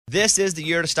This is the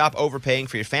year to stop overpaying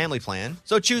for your family plan.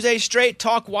 So choose a Straight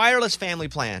Talk Wireless family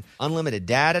plan. Unlimited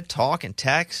data, talk, and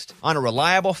text on a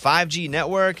reliable 5G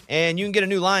network. And you can get a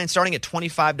new line starting at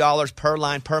 $25 per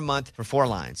line per month for 4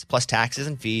 lines, plus taxes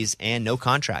and fees and no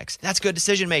contracts. That's good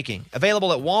decision making.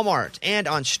 Available at Walmart and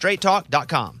on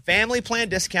straighttalk.com. Family plan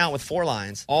discount with 4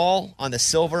 lines, all on the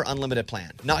Silver Unlimited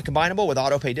plan. Not combinable with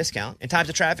auto pay discount. In times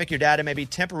of traffic, your data may be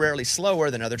temporarily slower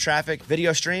than other traffic.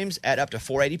 Video streams at up to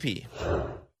 480p.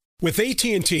 With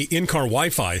AT&T in-car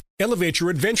Wi-Fi, elevate your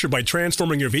adventure by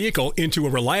transforming your vehicle into a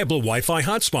reliable Wi-Fi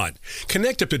hotspot.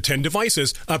 Connect up to 10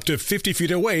 devices up to 50 feet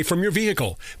away from your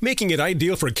vehicle, making it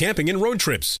ideal for camping and road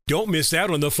trips. Don't miss out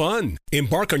on the fun.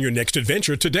 Embark on your next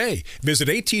adventure today. Visit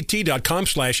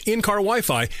att.com/in-car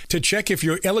Wi-Fi to check if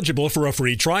you're eligible for a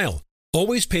free trial.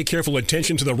 Always pay careful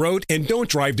attention to the road and don't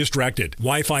drive distracted.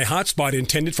 Wi-Fi hotspot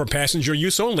intended for passenger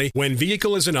use only when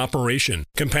vehicle is in operation.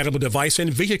 Compatible device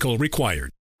and vehicle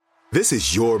required. This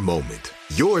is your moment,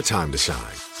 your time to shine,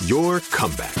 your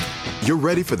comeback. You're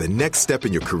ready for the next step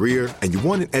in your career, and you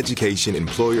want an education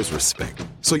employers respect.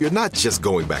 So you're not just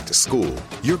going back to school,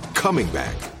 you're coming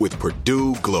back with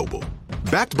Purdue Global.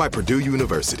 Backed by Purdue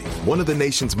University, one of the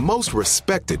nation's most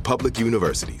respected public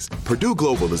universities, Purdue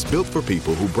Global is built for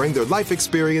people who bring their life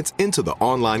experience into the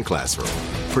online classroom.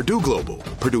 Purdue Global,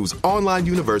 Purdue's online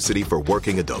university for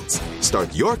working adults.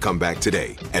 Start your comeback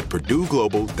today at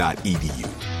purdueglobal.edu.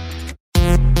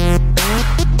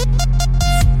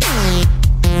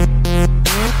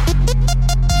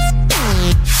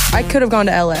 I could have gone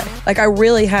to LA. Like, I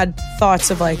really had thoughts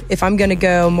of, like, if I'm going to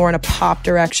go more in a pop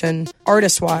direction,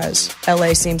 artist-wise,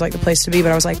 LA seems like the place to be.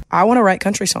 But I was like, I want to write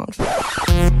country songs.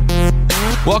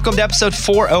 Welcome to episode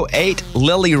 408,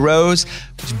 Lily Rose,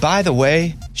 which, by the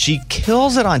way, she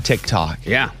kills it on TikTok.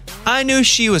 Yeah. I knew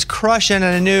she was crushing, and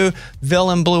I knew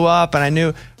Villain blew up,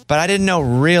 and but I didn't know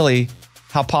really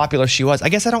how popular she was. I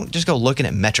guess I don't just go looking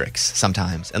at metrics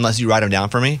sometimes, unless you write them down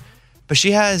for me. But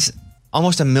she has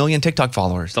almost 1 million TikTok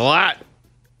followers. It's a lot.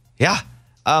 Yeah.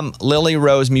 Lily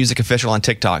Rose Music Official on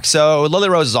TikTok. So Lily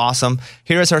Rose is awesome.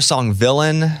 Here is her song,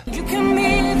 Villain. You can be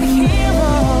the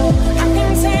hero. I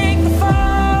can take the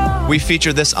fall. We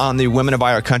featured this on the Women of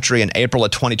Our Country in April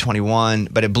of 2021,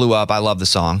 but it blew up. I love the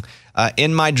song.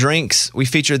 In My Drinks, we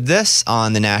featured this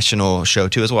on the national show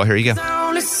too as well. Here you go.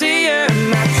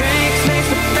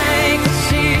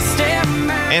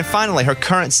 And finally, her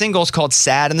current single is called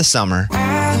Sad in the Summer.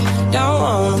 Don't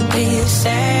wanna be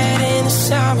sad in the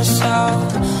summer,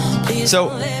 so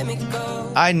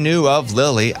I knew of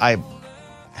Lily. I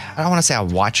don't want to say I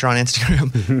watch her on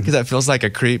Instagram because that feels like a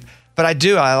creep, but I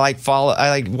do. I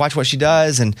watch what she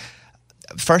does. And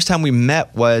first time we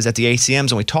met was at the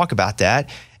ACMs and we talk about that.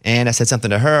 And I said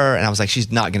something to her and I was like,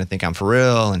 she's not going to think I'm for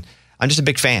real. And I'm just a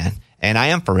big fan and I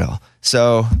am for real.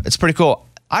 So it's pretty cool.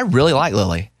 I really like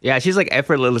Lily. Yeah, she's like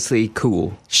effortlessly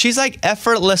cool. She's like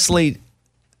effortlessly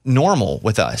normal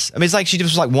with us. I mean, it's like she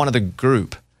just was like one of the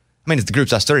group. I mean, it's the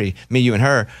group's us three, me, you, and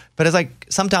her. But it's like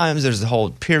sometimes there's a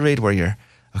whole period where you're,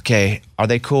 okay, are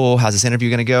they cool? How's this interview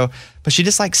going to go? But she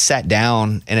just like sat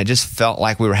down and it just felt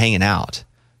like we were hanging out,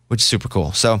 which is super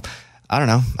cool. So I don't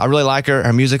know. I really like her.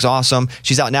 Her music's awesome.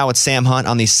 She's out now with Sam Hunt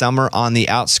on the Summer on the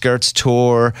Outskirts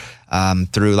tour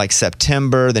through like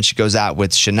September. Then she goes out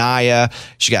with Shania.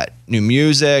 She got new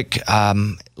music.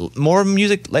 More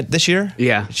music like this year?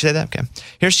 Yeah. Did she say that? Okay.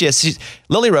 Here she is. She's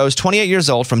Lily Rose, 28 years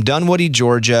old from Dunwoody,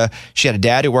 Georgia. She had a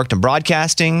dad who worked in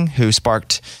broadcasting who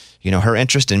sparked, her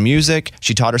interest in music.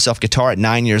 She taught herself guitar at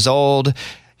 9 years old.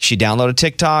 She downloaded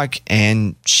TikTok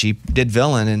and she did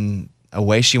Villain and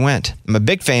away she went. I'm a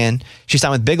big fan. She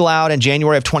signed with Big Loud in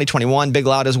January of 2021. Big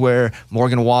Loud is where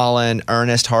Morgan Wallen,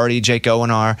 Ernest Hardy, Jake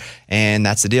Owen are, and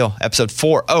that's the deal. Episode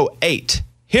 408.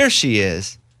 Here she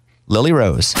is, Lily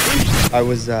Rose. I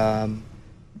was,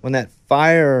 when that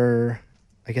fire,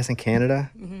 I guess in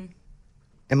Canada, and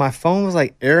my phone was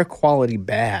like air quality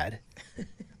bad.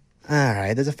 All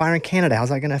right, there's a fire in Canada. How's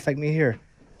that going to affect me here?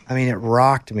 I mean, it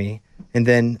rocked me. And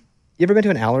then, you ever been to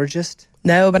an allergist?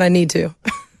 No, but I need to.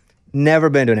 Never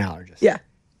been to an allergist. Yeah.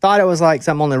 Thought it was like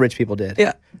something only rich people did.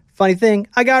 Yeah. Funny thing,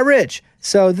 I got rich.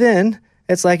 So then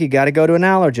it's like you got to go to an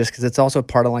allergist because it's also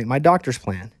part of like my doctor's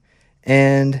plan.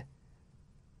 And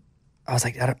I was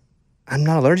like, I'm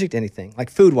not allergic to anything. Like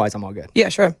food-wise, I'm all good. Yeah,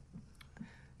 sure.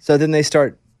 So then they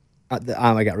start, I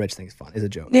got rich thing's fun. It's a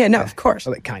joke. Yeah, no, of course.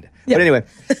 Kind of. Yeah. But anyway,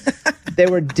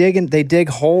 they dig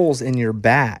holes in your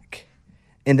back.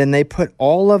 And then they put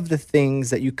all of the things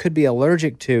that you could be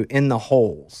allergic to in the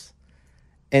holes.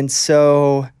 And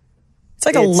so it's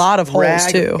like a lot of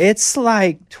holes too. It's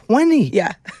like 20.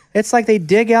 Yeah. It's like they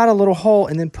dig out a little hole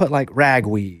and then put like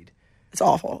ragweed. It's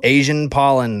awful. Asian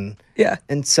pollen, Yeah.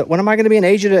 And so when am I going to be in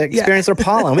Asia to experience their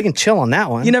pollen? We can chill on that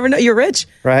one. You never know. You're rich.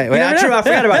 Right. You never True. know. I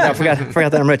forgot about that. I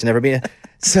forgot that I'm rich. Never be.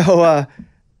 So,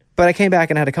 but I came back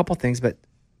and had a couple things, but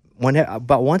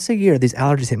about once a year, these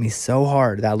allergies hit me so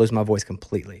hard that I lose my voice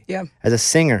completely. Yeah. As a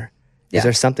singer, is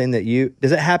there something that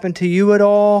does it happen to you at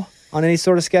all on any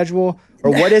sort of schedule?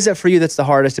 Or what is it for you that's the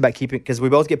hardest about keeping, because we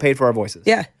both get paid for our voices?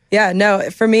 Yeah. Yeah. No,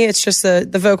 for me, it's just the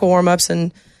vocal warm-ups.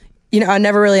 And, I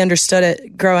never really understood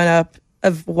it growing up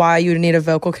of why you need a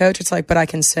vocal coach. It's like, but I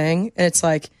can sing. And it's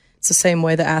like, it's the same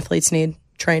way that athletes need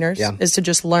trainers, is to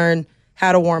just learn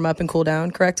how to warm up and cool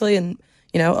down correctly and,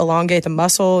 elongate the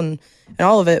muscle and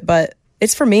all of it. But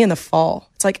it's for me in the fall.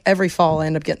 It's like every fall I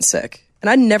end up getting sick. And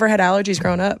I never had allergies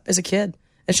growing up as a kid.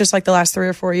 It's just like the last 3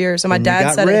 or 4 years. And my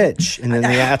dad said rich. And then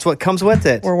that's what comes with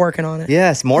it. We're working on it.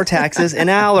 Yes, more taxes and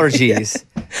allergies.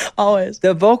 Always.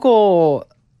 The vocal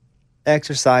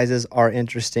exercises are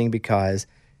interesting because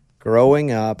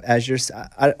growing up,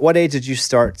 what age did you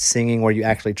start singing where you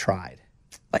actually tried?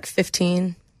 Like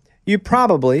 15. You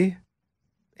probably,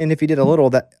 and if you did a little,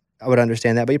 that I would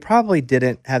understand that, but you probably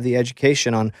didn't have the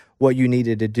education on what you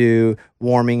needed to do,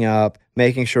 warming up,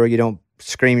 making sure you don't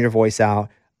scream your voice out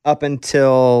up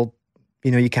until,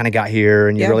 you kind of got here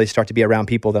and you really start to be around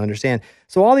people that understand.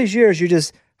 So all these years, you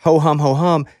just ho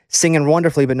hum, singing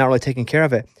wonderfully, but not really taking care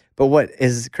of it. But what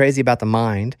is crazy about the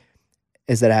mind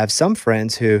is that I have some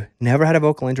friends who never had a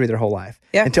vocal injury their whole life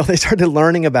until they started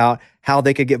learning about how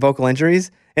they could get vocal injuries.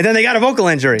 And then they got a vocal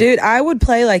injury. Dude, I would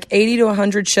play like 80 to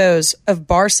 100 shows of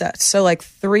bar sets. So like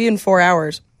 3 and 4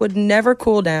 hours, would never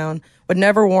cool down, would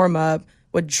never warm up,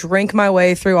 would drink my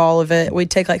way through all of it.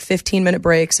 We'd take like 15-minute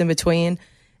breaks in between.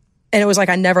 And it was like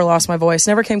I never lost my voice,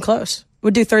 never came close.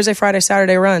 We'd do Thursday, Friday,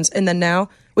 Saturday runs. And then now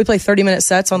we play 30-minute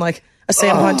sets on like a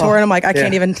Sam Hunt tour. And I'm like, I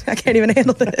can't even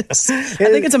handle this. I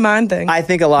think it's a mind thing. I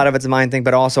think a lot of it's a mind thing,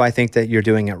 but also I think that you're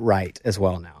doing it right as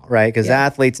well now, right? Because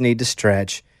athletes need to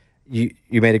stretch. You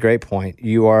made a great point.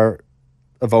 You are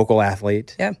a vocal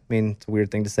athlete. Yeah. I mean, it's a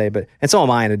weird thing to say, and so am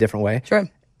I in a different way. Sure.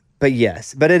 But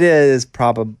yes, but it is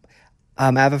probably, I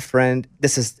have a friend,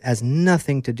 has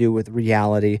nothing to do with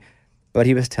reality, but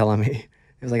he was telling me,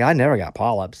 he was like, I never got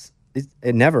polyps. He's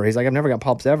like, I've never got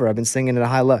polyps ever. I've been singing at a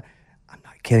high level. I'm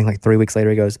not kidding. Like 3 weeks later,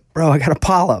 he goes, bro, I got a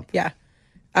polyp. Yeah.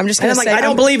 I'm just going to say. I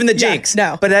don't believe in the jinx.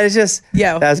 No. But that is just,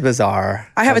 that's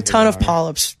bizarre. I have a ton of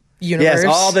polyps. Universe. Yes,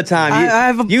 all the time. I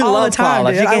have you all love the time,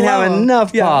 polyps. dude. You can't have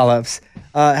enough polyps.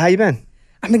 How you been?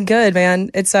 I've been good, man.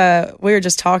 It's we were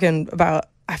just talking about,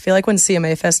 I feel like when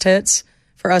CMA Fest hits,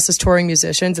 for us as touring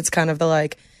musicians, it's kind of the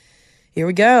like, here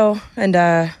we go. And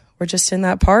we're just in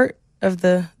that part of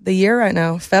the year right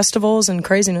now. Festivals and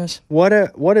craziness.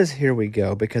 What is Here We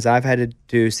Go? Because I've had to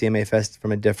do CMA Fest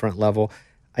from a different level.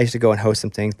 I used to go and host some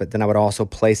things, but then I would also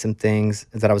play some things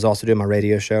that I was also doing my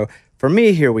radio show. For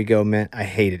me, Here We Go meant I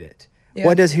hated it. Yeah.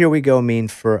 What does Here We Go mean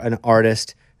for an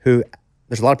artist who,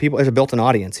 there's a lot of people, there's a built-in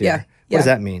audience here. Yeah. What does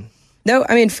that mean? No,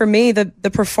 I mean, for me, the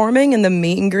performing and the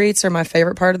meet and greets are my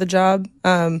favorite part of the job.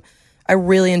 I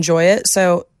really enjoy it.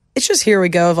 So it's just Here We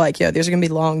Go of like, these are going to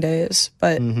be long days,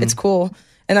 but it's cool.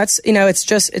 And that's, it's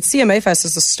CMA Fest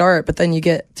is the start, but then you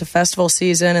get to festival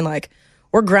season and like,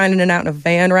 we're grinding it out in a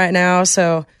van right now.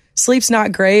 So sleep's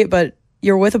not great, but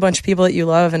you're with a bunch of people that you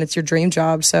love and it's your dream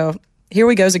job. So Here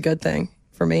We Go is a good thing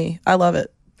for me. I love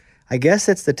it. I guess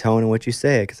it's the tone in which you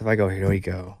say it. Because if I go, Here We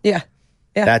Go. Yeah.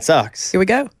 That sucks. Here we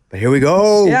go. But here we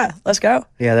go. Yeah. Let's go.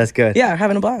 Yeah, that's good. Yeah.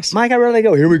 Having a blast. Mike, I rarely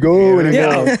go, Here we go. Here we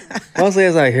go. Mostly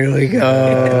it's like, Here we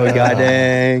go. God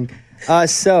dang.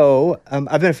 So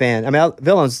I've been a fan. I mean,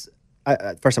 Villains,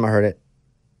 first time I heard it,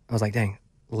 I was like, dang,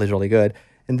 literally good.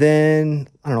 And then,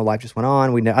 I don't know, life just went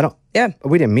on. We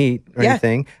didn't meet or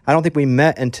anything. I don't think we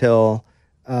met until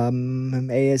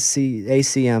ACMs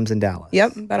in Dallas.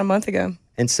 Yep, about a month ago.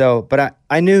 And so, but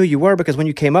I knew you were because when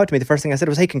you came up to me, the first thing I said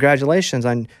was, hey, congratulations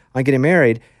on getting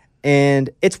married. And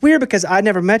it's weird because I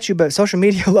never met you, but social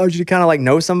media allows you to kind of like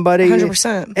know somebody.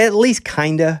 100%. At least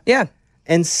kind of. Yeah.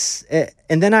 And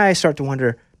then I start to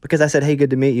wonder, because I said, hey, good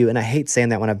to meet you. And I hate saying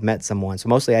that when I've met someone. So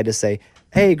mostly I just say,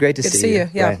 hey, great to see you.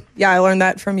 Yeah. Right. Yeah, I learned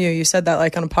that from you. You said that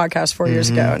like on a podcast 4 years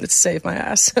ago, and it saved my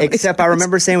ass. Except I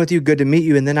remember saying with you, good to meet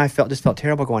you. And then I just felt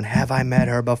terrible going, have I met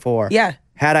her before? Yeah.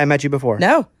 Had I met you before?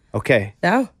 No. Okay.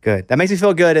 No. Good. That makes me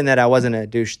feel good in that I wasn't a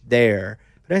douche there.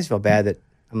 But it makes me feel bad that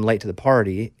I'm late to the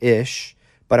party-ish.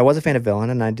 But I was a fan of Villain,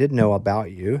 and I did know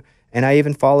about you. And I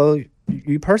even follow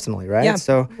you personally, right? Yeah.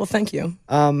 So, well, thank you.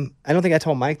 I don't think I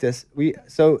told Mike this.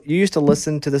 So you used to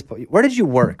listen to this. Where did you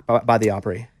work by the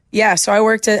Opry? Yeah, so I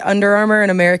worked at Under Armour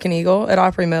and American Eagle at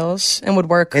Opry Mills and would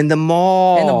work in the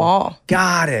mall. In the mall.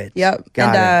 Got it. Yep.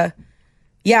 Got it.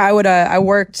 Yeah, I would. I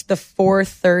worked the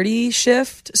 4:30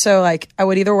 shift, so like I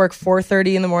would either work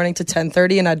 4:30 in the morning to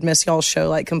 10:30, and I'd miss y'all's show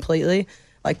like completely.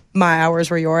 Like my hours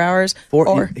were your hours. Well,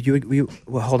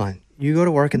 hold on. You go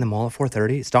to work in the mall at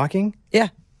 4:30, stalking? Yeah.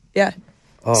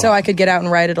 Oh. So I could get out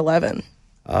and write at 11,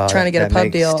 trying to get a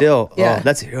pub deal. Still, yeah.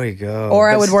 There you go. Or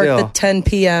I would work the 10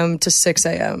 p.m. to 6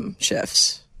 a.m.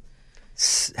 shifts.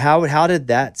 How did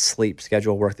that sleep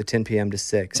schedule work? The 10 p.m. to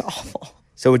 6? It's awful.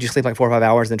 So would you sleep like 4 or 5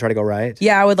 hours, then try to go write?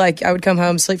 Yeah, I would come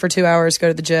home, sleep for 2 hours, go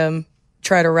to the gym,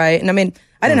 try to write. And I mean,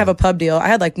 I didn't have a pub deal. I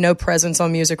had like no presence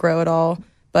on Music Row at all,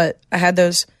 but I had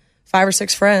those 5 or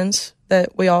 6 friends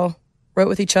that we all wrote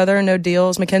with each other, no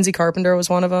deals. Mackenzie Carpenter was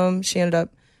one of them. She ended up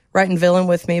writing Villain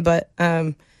with me, but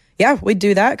yeah, we'd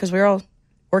do that because we were all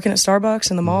working at Starbucks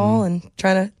in the mall and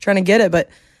trying to get it. But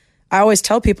I always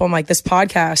tell people, I'm like, this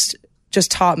podcast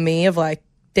just taught me of like,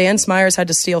 Dan Smyers had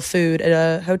to steal food at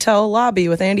a hotel lobby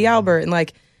with Andy Albert, and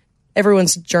like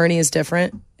everyone's journey is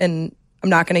different, and I'm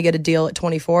not going to get a deal at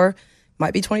 24.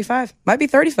 Might be 25, might be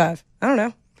 35. I don't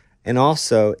know. And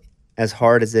also, as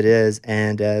hard as it is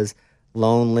and as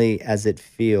lonely as it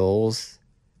feels,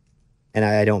 and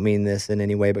I don't mean this in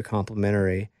any way but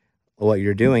complimentary, what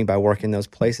you're doing by working those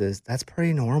places, that's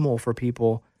pretty normal for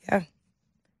people. Yeah.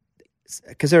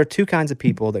 Because there are 2 kinds of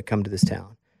people that come to this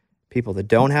town. People that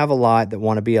don't have a lot, that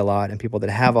want to be a lot, and people that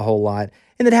have a whole lot,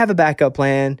 and that have a backup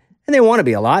plan, and they want to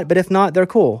be a lot, but if not, they're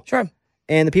cool. Sure.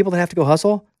 And the people that have to go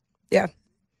hustle, yeah,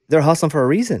 they're hustling for a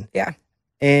reason. Yeah.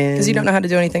 And because you don't know how to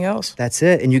do anything else. That's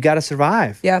it. And you got to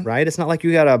survive. Yeah. Right? It's not like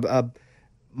you got a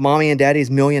mommy and daddy's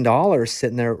 $1 million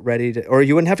sitting there ready to, or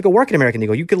you wouldn't have to go work at American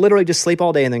Eagle. You could literally just sleep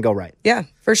all day and then go write. Yeah,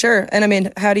 for sure. And I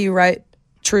mean, how do you write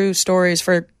true stories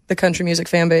for the country music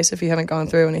fan base if you haven't gone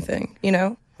through anything, you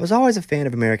know? I was always a fan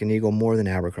of American Eagle more than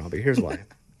Abercrombie. Here's why.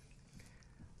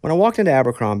 When I walked into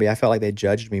Abercrombie, I felt like they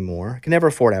judged me more. I could never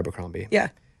afford Abercrombie. Yeah.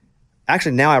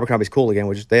 Actually, now Abercrombie's cool again,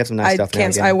 which they have some nice stuff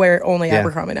now. I wear only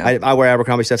Abercrombie now. I wear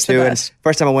Abercrombie stuff too. And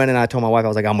first time I went in, I told my wife, I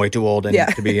was like, I'm way too old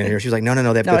to be in here. She was like, no,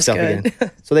 they have good stuff again.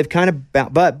 So they've kind of,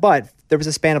 but there was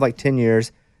a span of like 10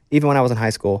 years, even when I was in high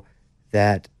school,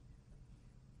 that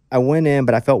I went in,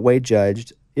 but I felt way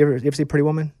judged. You ever see Pretty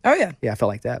Woman? Oh, yeah. Yeah, I felt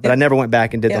like that. But I never went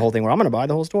back and did the whole thing where I'm going to buy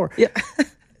the whole store. Yeah.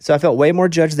 So I felt way more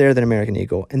judged there than American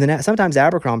Eagle. And then sometimes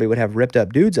Abercrombie would have ripped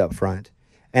up dudes up front.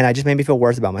 And it just made me feel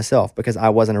worse about myself because I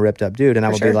wasn't a ripped up dude. And I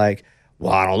would be like,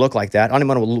 well, I don't look like that. I don't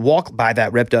even want to walk by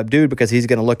that ripped up dude because he's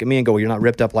going to look at me and go, well, you're not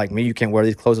ripped up like me. You can't wear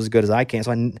these clothes as good as I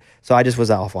can. So I just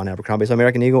was off on Abercrombie. So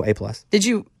American Eagle, A+. Did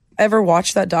you ever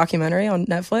watch that documentary on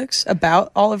Netflix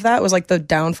about all of that? It was like the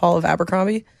downfall of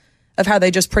Abercrombie, of how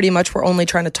they just pretty much were only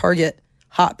trying to target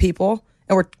hot people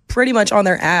and were pretty much on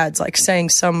their ads like saying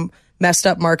some messed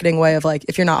up marketing way of like,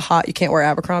 if you're not hot, you can't wear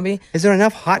Abercrombie. Is there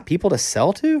enough hot people to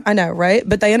sell to? I know, right?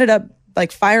 But they ended up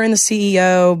like firing the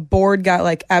CEO. Board got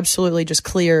like absolutely just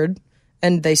cleared,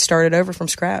 and they started over from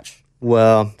scratch.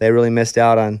 Well, they really missed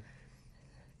out on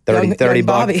 30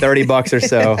 bucks or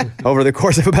so over the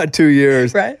course of about 2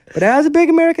 years. Right. But I was a big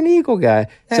American Eagle guy.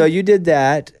 Yeah. So you did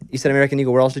that. You said American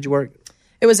Eagle. Where else did you work?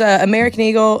 It was American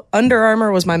Eagle. Under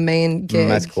Armour was my main gig.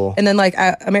 That's cool. And then like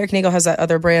American Eagle has that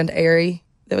other brand, Aerie,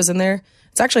 that was in there.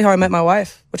 It's actually how I met my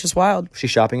wife, which is wild. Was she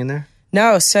shopping in there?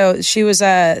 No. So she was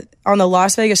on the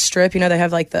Las Vegas Strip. You know, they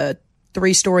have like the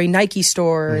 3-story Nike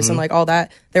stores and like all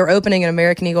that. They were opening an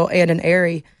American Eagle and an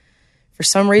Aerie. For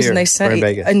some reason, they sent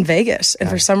in Vegas. And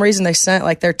for some reason, they sent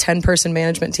like their 10-person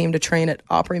management team to train at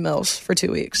Opry Mills for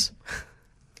 2 weeks.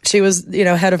 She was,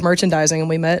 head of merchandising, and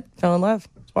we met, fell in love.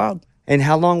 It's wild. And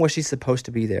how long was she supposed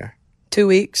to be there? 2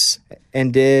 weeks.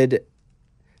 And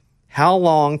how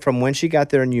long from when she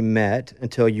got there and you met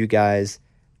until you guys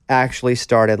actually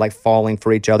started like falling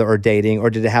for each other or dating, or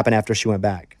did it happen after she went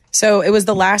back? So it was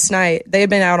the last night. They had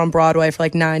been out on Broadway for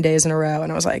like 9 days in a row,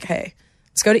 and I was like, hey,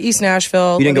 let's go to East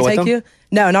Nashville. You didn't go with them? You.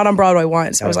 No, not on Broadway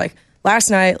once. I was like, last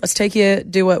night, let's take you,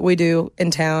 do what we do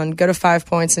in town, go to 5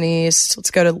 Points in East,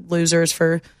 let's go to Losers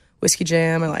for Whiskey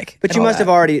Jam and like. But you must have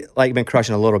already like been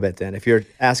crushing a little bit then, if you're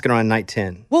asking her on night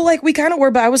 10. Well, like we kind of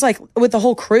were, but I was like with the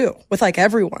whole crew, with like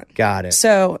everyone. Got it.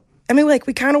 So I mean, like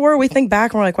we kind of were. We think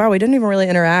back and we're like, wow, we didn't even really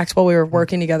interact while we were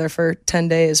working together for 10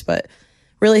 days, but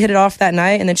really hit it off that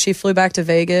night. And then she flew back to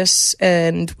Vegas,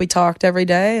 and we talked every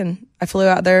day. And I flew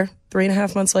out there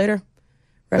 3.5 months later.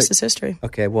 Rest is history.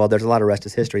 Okay, well, there's a lot of rest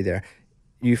is history there.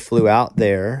 You flew out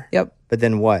there. Yep. But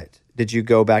then what? Did you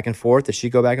go back and forth? Did she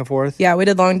go back and forth? Yeah, we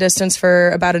did long distance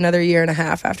for about another 1.5 years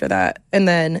after that. And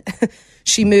then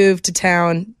she moved to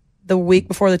town the week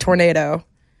before the tornado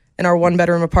in our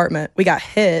 1-bedroom apartment. We got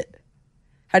hit.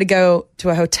 Had to go to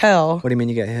a hotel What do you mean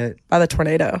you got hit? by the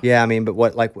tornado. Yeah, I mean, but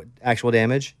what actual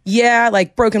damage? Yeah,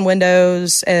 like broken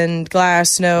windows and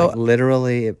glass, snow. Like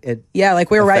literally, it Yeah, like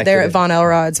we were right there at affected Von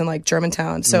Elrod's in like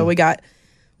Germantown. So we got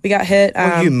hit.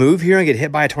 Well, you move here and get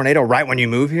hit by a tornado right when you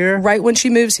move here? Right when she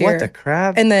moves here. What the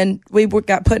crap? And then we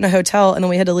got put in a hotel, and then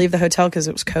we had to leave the hotel because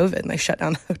it was COVID, and they shut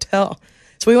down the hotel.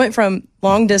 So we went from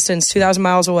long distance, 2,000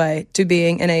 miles away, to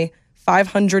being in a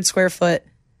 500 square foot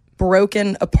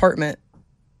broken apartment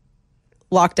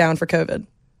locked down for COVID.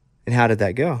 And how did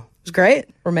that go? It was great.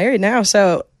 We're married now,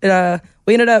 so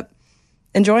we ended up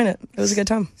enjoying it. It was a good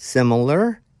time.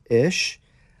 Similar-ish.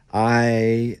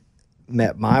 I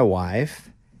met my wife,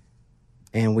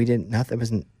 and we didn't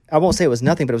nothing. I won't say it was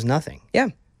nothing, but it was nothing. Yeah.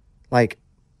 Like,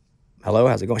 hello,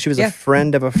 how's it going? She was Yeah. a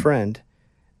friend of a friend,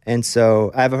 and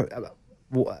so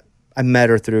I met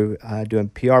her through doing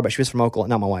PR, but she was from Oklahoma.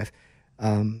 Not my wife.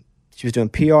 She was doing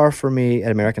PR for me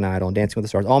at American Idol and Dancing with the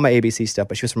Stars, all my ABC stuff.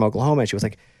 But she was from Oklahoma, and she was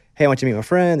like, "Hey, I want you to meet my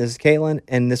friend. This is Caitlin,"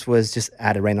 and this was just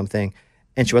at a random thing,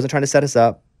 and she wasn't trying to set us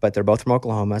up, but they're both from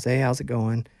Oklahoma. I said, "Hey, how's it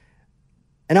going?"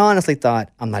 And I honestly thought,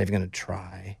 I'm not even going to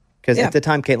try. Because at the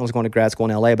time, Caitlin was going to grad school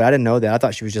in LA, but I didn't know that. I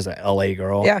thought she was just an LA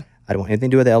girl. Yeah. I didn't want anything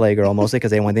to do with the LA girl, mostly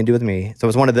because they didn't want anything to do with me. So it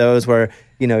was one of those where,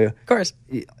 Of course.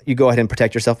 you go ahead and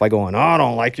protect yourself by going, "Oh, I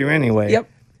don't like you anyway." Yep.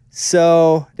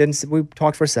 So we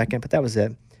talked for a second, but that was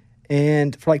it.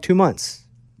 And for like 2 months,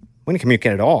 we didn't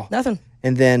communicate at all. Nothing.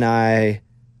 And then I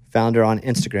found her on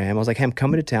Instagram. I was like, "Hey, I'm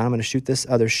coming to town. I'm going to shoot this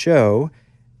other show.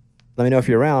 Let me know if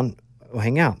you're around. We'll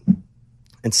hang out."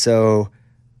 And so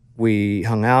we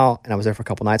hung out, and I was there for a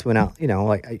couple nights. We went out,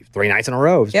 like 3 nights in a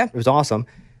row. It was awesome.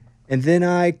 And then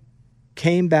I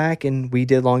came back, and we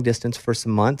did long distance for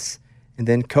some months, and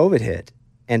then COVID hit.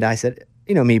 And I said,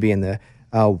 me being the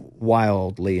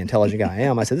wildly intelligent guy I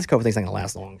am, I said, "This COVID thing's not going to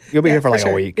last long. You'll be here for like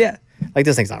a week. Yeah. Like,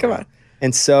 this thing's not Come real." on.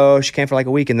 And so she came for like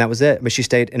a week, and that was it. But she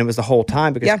stayed, and it was the whole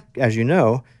time because, as you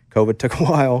know, COVID took a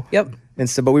while. Yep. And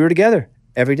so, but we were together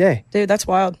every day. Dude, that's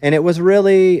wild. And it was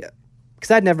really,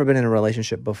 because I'd never been in a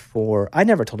relationship before. I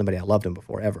never told anybody I loved him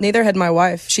before, ever. Neither had my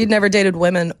wife. She'd never dated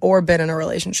women or been in a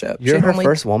relationship. You're She'd her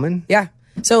first woman? Yeah.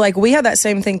 So like we had that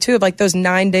same thing too of like those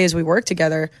 9 days we worked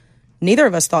together. Neither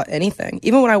of us thought anything.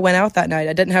 Even when I went out that night,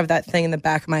 I didn't have that thing in the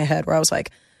back of my head where I was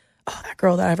like, "Oh, that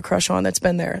girl that I have a crush on that's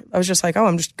been there." I was just like, "Oh,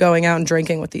 I'm just going out and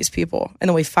drinking with these people." And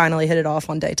then we finally hit it off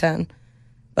on day 10.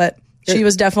 But she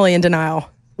was definitely in denial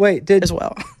as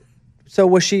well. So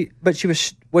was she, but she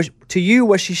was to you,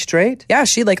 was she straight? Yeah,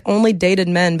 she like only dated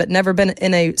men, but never been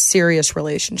in a serious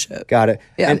relationship. Got it.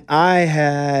 Yeah. And I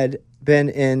had been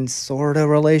in sort of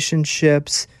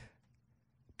relationships,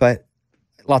 but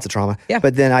lots of trauma. Yeah.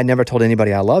 But then I never told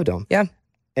anybody I loved them. Yeah.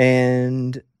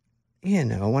 And,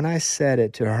 when I said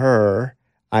it to her,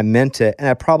 I meant it. And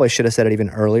I probably should have said it even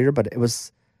earlier, but it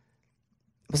was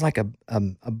like a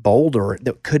boulder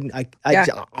that couldn't, it's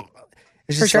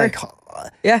just For sure. like,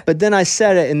 Yeah. But then I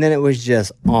said it, and then it was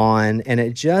just on, and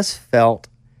it just felt,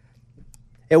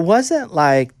 it wasn't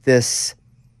like this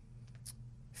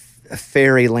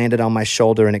fairy landed on my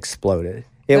shoulder and exploded.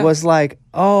 It was like,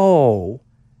 oh,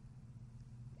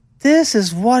 this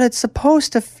is what it's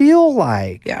supposed to feel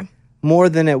like. Yeah. More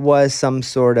than it was some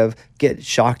sort of get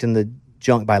shocked in the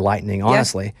junk by lightning,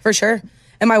 honestly. Yeah, for sure.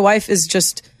 And my wife is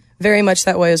just very much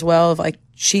that way as well. Of like,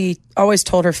 she always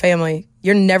told her family,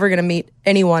 "You're never going to meet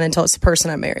anyone until it's the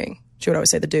person I'm marrying." She would always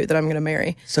say, "The dude that I'm going to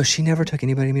marry." So she never took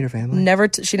anybody to meet her family?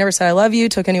 She never said, "I love you,"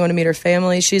 took anyone to meet her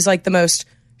family. She's like the most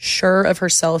sure of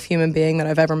herself human being that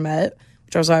I've ever met,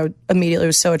 which was why I immediately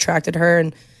was so attracted to her.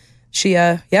 And she,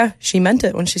 she meant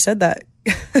it when she said that.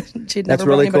 She'd never That's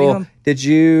brought really anybody cool. home. Did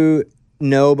you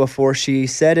know before she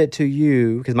said it to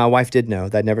you, because my wife did know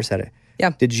that I'd never said it.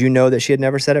 Yeah. Did you know that she had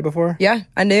never said it before? Yeah,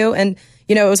 I knew. And,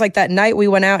 it was like that night we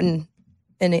went out in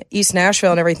East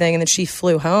Nashville and everything, and then she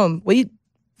flew home. We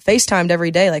FaceTimed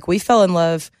every day. Like, we fell in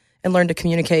love and learned to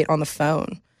communicate on the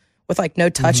phone with, like, no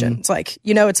touching. It's like,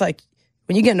 it's like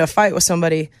when you get in a fight with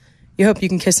somebody, you hope you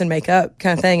can kiss and make up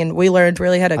kind of thing. And we learned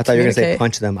really how to I thought you were going to say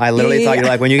punch them. I literally thought you were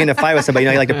like, when you get in a fight with somebody,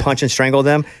 you like to punch and strangle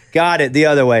them. Got it. The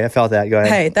other way. I felt that. Go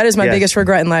ahead. Hey, that is my Yes. biggest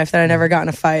regret in life, that I never got in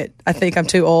a fight. I think I'm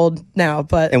too old now,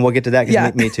 but And we'll get to that, because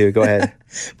Yeah. me too. Go ahead.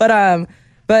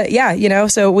 But yeah,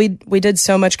 so we did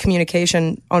so much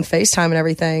communication on FaceTime and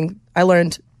everything. I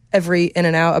learned every in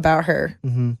and out about her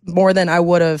more than I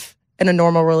would have in a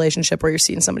normal relationship where you're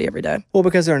seeing somebody every day. Well,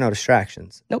 because there are no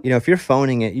distractions. Nope. If you're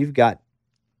phoning it, you've got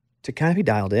to kind of be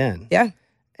dialed in. Yeah.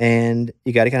 And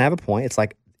you got to kind of have a point. It's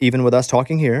like, even with us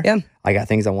talking here, Yeah. I got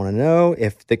things I want to know.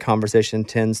 If the conversation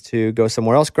tends to go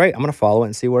somewhere else, great. I'm going to follow it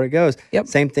and see where it goes. Yep.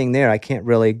 Same thing there. I can't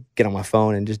really get on my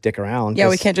phone and just dick around. Yeah,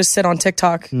 we can't just sit on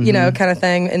TikTok, kind of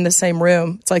thing in the same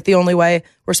room. It's like the only way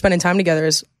we're spending time together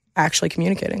is actually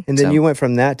communicating. And then you went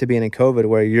from that to being in COVID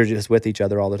where you're just with each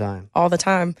other all the time. All the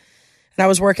time. And I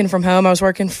was working from home. I was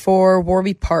working for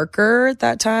Warby Parker at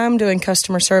that time, doing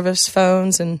customer service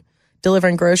phones and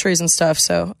delivering groceries and stuff.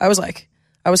 So I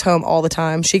was home all the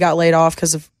time. She got laid off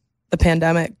because of the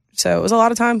pandemic. So it was a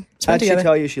lot of time spent How'd together. she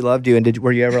tell you she loved you? And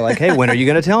were you ever like, hey, when are you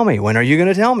going to tell me? When are you going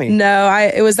to tell me?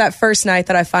 No, it was that first night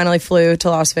that I finally flew to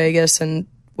Las Vegas and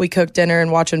we cooked dinner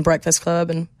and watching Breakfast Club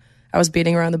and I was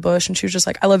beating around the bush and she was just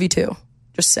like, I love you too.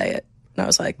 Just say it. And I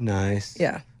was like, nice.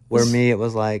 Yeah. Where me, it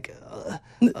was like,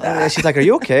 she's like, are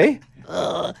you okay?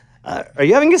 Are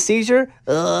you having a seizure?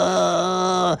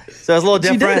 So it's a little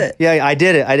different. did it. Yeah, I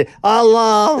did it. I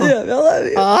love. Yeah, I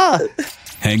love you.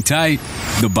 Hang tight.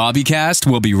 The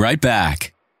BobbyCast will be right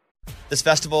back. This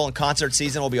festival and concert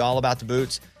season will be all about the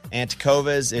boots, and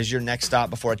Tecovas is your next stop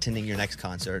before attending your next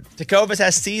concert. Tecovas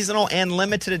has seasonal and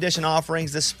limited edition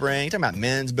offerings this spring. You're talking about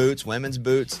men's boots, women's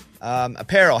boots,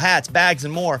 apparel, hats, bags,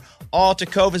 and more. All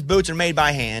Tecovas boots are made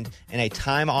by hand in a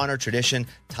time-honored tradition,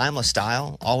 timeless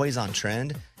style, always on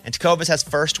trend. And Tecovas has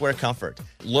first wear comfort,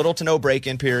 little to no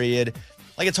break-in period.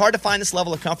 Like, it's hard to find this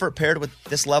level of comfort paired with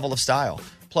this level of style.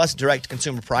 Plus, direct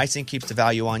consumer pricing keeps the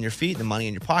value on your feet, the money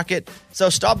in your pocket. So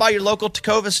stop by your local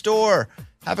Tecovas store,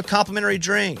 have a complimentary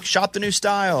drink, shop the new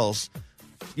styles.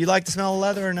 You like the smell of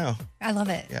leather or no? I love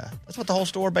it. Yeah, that's what the whole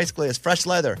store basically is. Fresh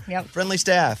leather, Yep. friendly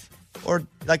staff. Or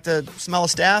like the smell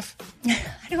of staff? I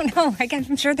don't know.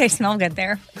 I'm sure they smell good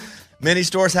there. Many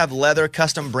stores have leather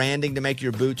custom branding to make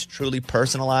your boots truly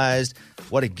personalized.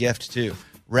 What a gift, too.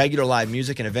 Regular live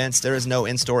music and events, there is no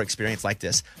in-store experience like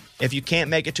this. If you can't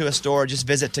make it to a store, just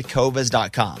visit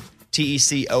tecovas.com.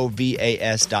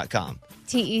 Tecovas.com.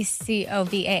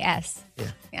 Tecovas.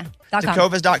 Yeah. .com.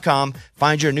 Tecovas.com.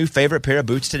 Find your new favorite pair of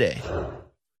boots today.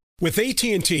 With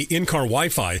AT&T in-car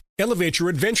Wi-Fi, elevate your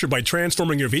adventure by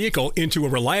transforming your vehicle into a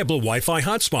reliable Wi-Fi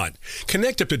hotspot.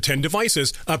 Connect up to 10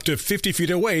 devices up to 50 feet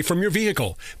away from your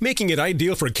vehicle, making it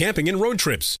ideal for camping and road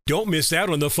trips. Don't miss out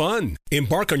on the fun.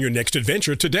 Embark on your next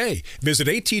adventure today. Visit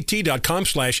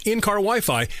att.com/in-car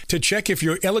Wi-Fi to check if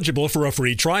you're eligible for a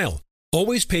free trial.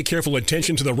 Always pay careful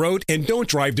attention to the road and don't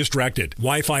drive distracted.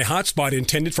 Wi-Fi hotspot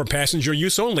intended for passenger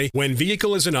use only when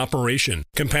vehicle is in operation.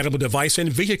 Compatible device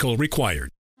and vehicle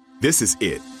required. This is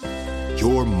it.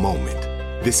 Your moment.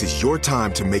 This is your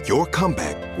time to make your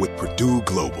comeback with Purdue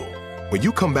Global. When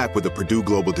you come back with a Purdue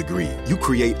Global degree, you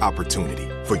create opportunity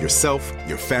for yourself,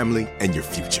 your family, and your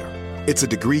future. It's a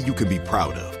degree you can be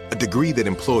proud of, a degree that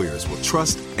employers will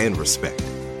trust and respect.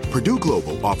 Purdue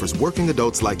Global offers working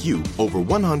adults like you over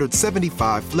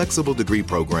 175 flexible degree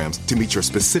programs to meet your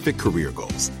specific career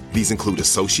goals. These include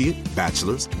associate,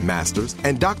 bachelor's, master's,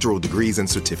 and doctoral degrees and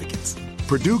certificates.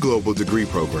 Purdue Global degree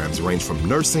programs range from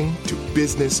nursing to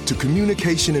business to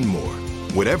communication and more.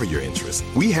 Whatever your interest,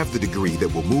 we have the degree that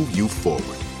will move you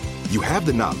forward. You have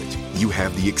the knowledge, you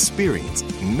have the experience.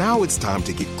 Now it's time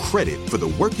to get credit for the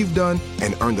work you've done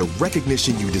and earn the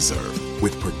recognition you deserve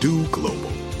with Purdue Global,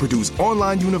 Purdue's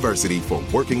online university for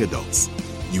working adults.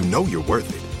 You know you're worth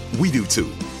it. We do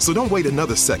too. So don't wait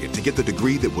another second to get the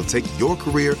degree that will take your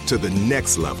career to the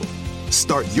next level.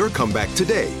 Start your comeback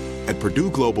today at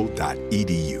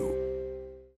purdueglobal.edu.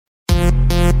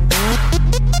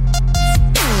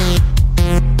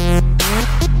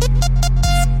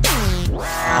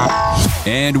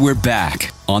 And we're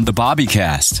back on the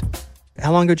BobbyCast.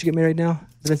 How long ago did you get married now?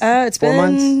 It's 4 been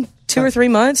months? 2 or 3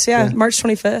 months. Yeah, March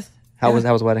 25th. How was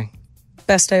the wedding?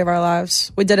 Best day of our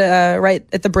lives. We did it right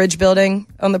at the bridge building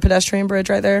on the pedestrian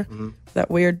bridge right there. That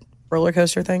weird roller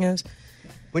coaster thing is.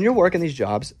 When you're working these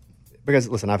jobs, because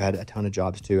listen, I've had a ton of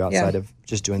jobs too outside of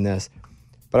just doing this,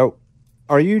 but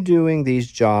are you doing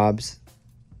these jobs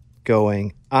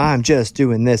going, I'm just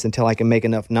doing this until I can make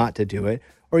enough not to do it?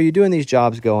 Or are you doing these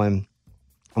jobs going,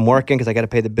 I'm working because I got to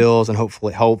pay the bills and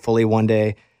hopefully one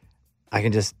day I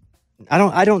can just, the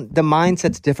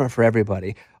mindset's different for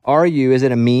everybody. Is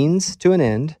it a means to an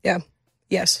end? Yeah.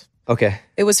 Yes. Okay.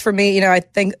 It was for me, I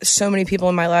think so many people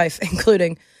in my life,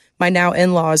 including my now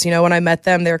in-laws, when I met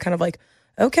them, they were kind of like,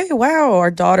 okay, wow,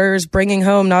 our daughter's bringing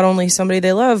home not only somebody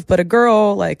they love, but a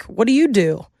girl. Like, what do you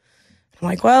do? I'm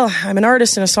like, well, I'm an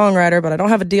artist and a songwriter, but I don't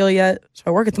have a deal yet. So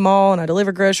I work at the mall and I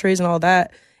deliver groceries and all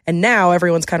that. And now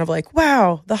everyone's kind of like,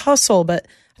 wow, the hustle. But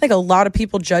I think a lot of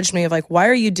people judged me of like, why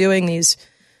are you doing these?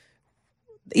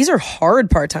 These are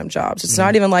hard part-time jobs. It's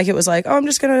not even like it was like, oh, I'm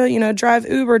just going to, drive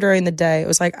Uber during the day. It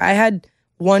was like I had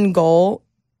one goal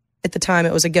at the time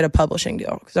it was get a publishing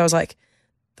deal. Because I was like,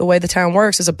 the way the town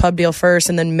works is a pub deal first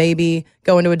and then maybe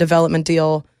go into a development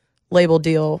deal, label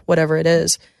deal, whatever it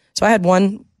is. So I had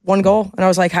one goal, and I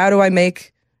was like, how do I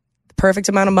make the perfect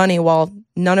amount of money while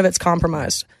none of it's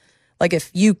compromised? Like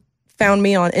if you found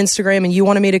me on Instagram and you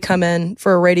wanted me to come in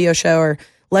for a radio show, or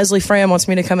Leslie Fram wants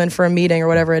me to come in for a meeting or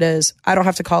whatever it is, I don't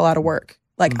have to call out of work.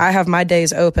 Like I have my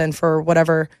days open for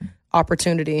whatever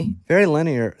opportunity. Very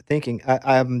linear thinking.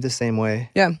 I'm the same way.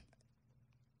 Yeah.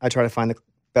 I try to find the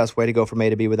best way to go from A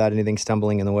to B without anything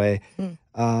stumbling in the way.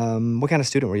 What kind of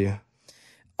student were you?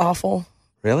 Awful.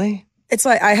 Really? It's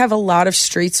like I have a lot of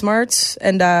street smarts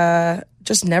and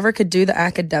just never could do the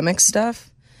academic stuff.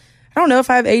 I don't know if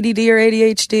I have ADD or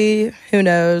ADHD. Who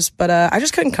knows? But I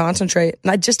just couldn't concentrate,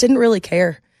 and I just didn't really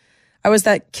care. I was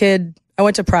that kid. I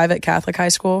went to private Catholic high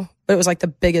school, but it was like the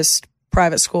biggest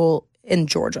private school in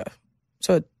Georgia.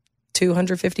 So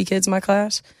 250 kids in my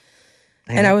class.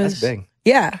 Man, and I was that's big.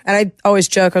 Yeah. And I always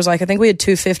joke, I was like, I think we had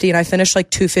 250 and I finished like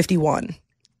 251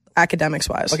 academics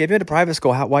wise. Okay, if you had a private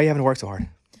school, why are you having to work so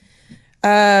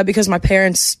hard? Because my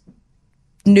parents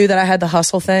knew that I had the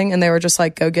hustle thing and they were just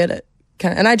like, go get it.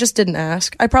 And I just didn't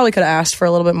ask. I probably could have asked for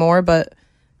a little bit more, but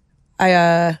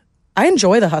I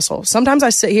enjoy the hustle. Sometimes I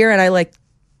sit here and I like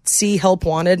see help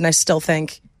wanted and I still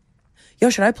think,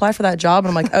 yo, should I apply for that job? And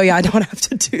I'm like, oh yeah, I don't have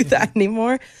to do that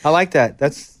anymore. I like that.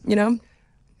 That's, you know?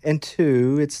 And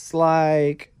two, it's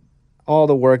like all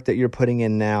the work that you're putting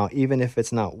in now, even if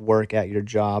it's not work at your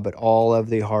job, but all of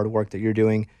the hard work that you're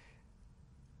doing,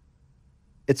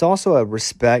 it's also a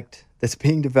respect that's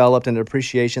being developed and an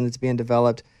appreciation that's being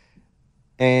developed.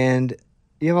 And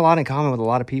you have a lot in common with a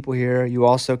lot of people here. You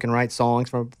also can write songs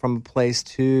from a place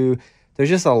too. There's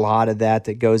just a lot of that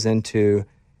goes into,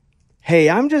 hey,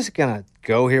 I'm just going to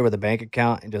go here with a bank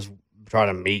account and just try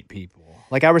to meet people.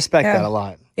 Like, I respect that a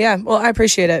lot. Yeah, well, I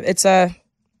appreciate it. It's I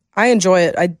enjoy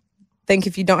it. I think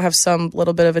if you don't have some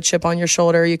little bit of a chip on your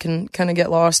shoulder, you can kind of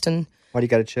get lost and why do you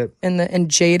got a chip?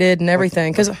 And jaded and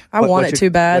everything, because I want it too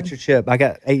bad. What's your chip? I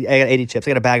got 80 chips.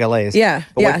 I got a bag of Lay's. Yeah,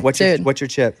 but what's your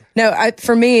chip? No,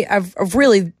 for me, I've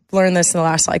really learned this in the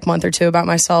last like month or two about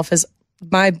myself. Is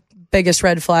my biggest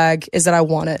red flag is that I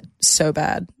want it so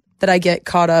bad that I get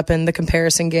caught up in the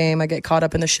comparison game. I get caught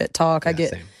up in the shit talk.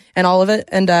 Same. And all of it.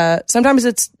 And sometimes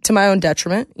it's to my own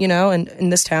detriment, you know, and in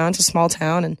this town, it's a small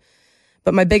town.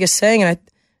 But my biggest thing, and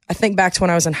I think back to when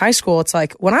I was in high school, it's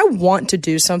like when I want to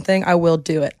do something, I will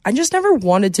do it. I just never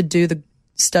wanted to do the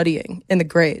studying and the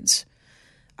grades.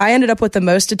 I ended up with the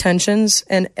most attentions,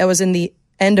 and it was in the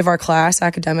end of our class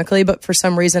academically, but for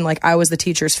some reason, like I was the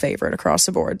teacher's favorite across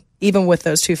the board, even with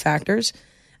those two factors.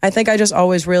 I think I just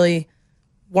always really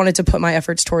wanted to put my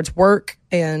efforts towards work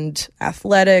and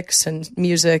athletics and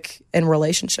music and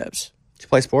relationships. Did you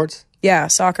play sports? Yeah,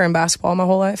 soccer and basketball my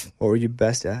whole life. What were you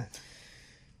best at?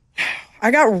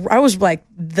 I was like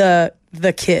the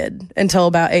kid until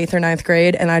about 8th or 9th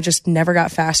grade, and I just never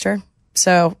got faster.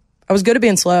 So I was good at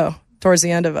being slow towards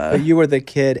the end of But you were the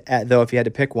kid though, if you had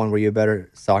to pick one, were you a better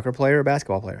soccer player or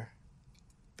basketball player?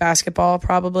 Basketball,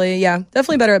 probably. Yeah,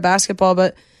 definitely better at basketball,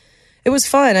 but it was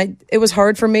fun. It was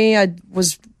hard for me. I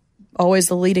was always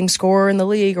the leading scorer in the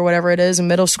league or whatever it is in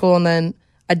middle school, and then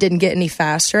I didn't get any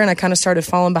faster, and I kind of started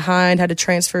falling behind, had to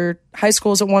transfer high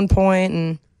schools at one point.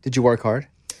 And did you work hard?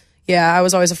 Yeah, I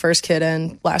was always the first kid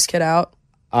in, last kid out.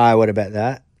 I would have bet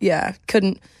that. Yeah,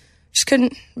 couldn't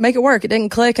make it work. It didn't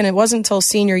click, and it wasn't until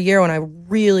senior year when I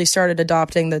really started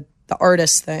adopting the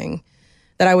artist thing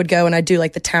that I would go and I'd do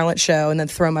like the talent show and then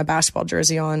throw my basketball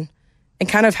jersey on and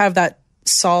kind of have that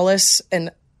solace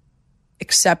and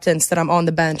acceptance that I'm on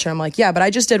the bench, and I'm like, yeah, but I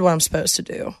just did what I'm supposed to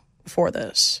do before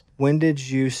this. When did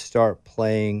you start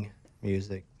playing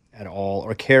music at all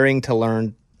or caring to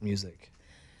learn music?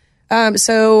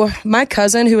 So my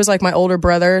cousin, who was like my older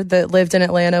brother that lived in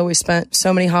Atlanta, we spent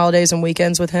so many holidays and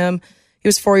weekends with him. He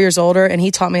was 4 years older, and he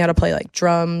taught me how to play like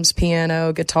drums,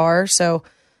 piano, guitar. So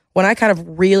when I kind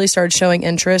of really started showing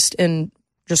interest in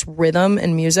just rhythm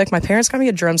and music, my parents got me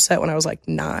a drum set when I was like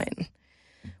 9,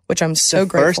 which I'm so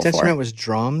grateful for. The first instrument was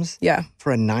drums? Yeah.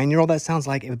 For a 9-year-old, that sounds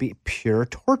like it would be pure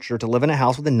torture to live in a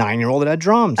house with a 9-year-old that had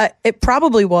drums. It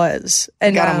probably was.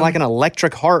 And got him like an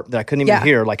electric harp that I couldn't even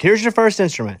hear. Like, here's your first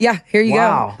instrument. Yeah, here you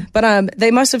go. But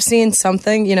they must have seen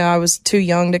something. You know, I was too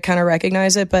young to kind of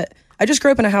recognize it. But I just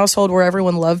grew up in a household where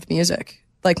everyone loved music.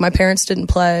 Like, my parents didn't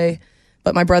play,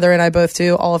 but my brother and I both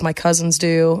do. All of my cousins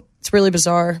do. It's really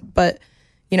bizarre. But,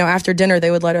 you know, after dinner, they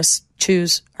would let us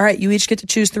choose, all right, you each get to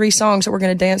choose 3 songs that we're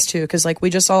going to dance to. Because, like, we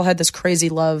just all had this crazy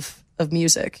love of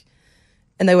music.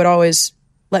 And they would always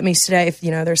let me stay if,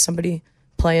 you know, there's somebody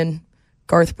playing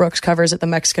Garth Brooks covers at the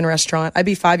Mexican restaurant. I'd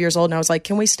be 5 years old and I was like,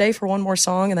 can we stay for one more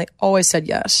song? And they always said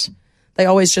yes. They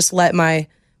always just let my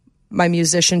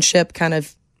musicianship kind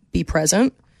of be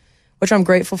present, which I'm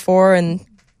grateful for. And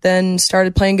then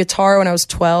started playing guitar when I was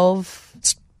 12,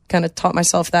 kind of taught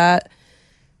myself that.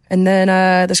 And then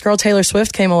this girl, Taylor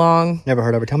Swift, came along. Never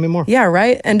heard of her. Tell me more. Yeah,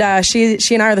 right? And she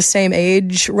and I are the same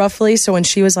age, roughly. So when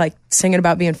she was like singing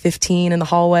about being 15 in the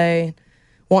hallway,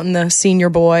 wanting the senior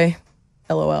boy,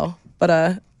 LOL.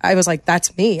 But I was like,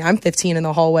 that's me. I'm 15 in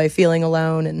the hallway, feeling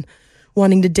alone and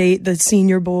wanting to date the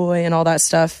senior boy and all that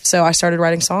stuff. So I started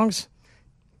writing songs.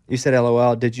 You said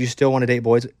LOL. Did you still want to date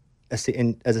boys as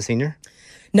a senior?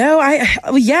 No,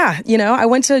 I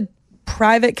went to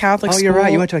private Catholic school. Oh, you're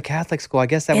right. You went to a Catholic school. I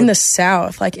guess that in the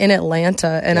South, like in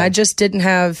Atlanta, and I just didn't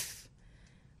have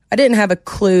a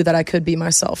clue that I could be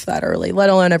myself that early,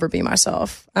 let alone ever be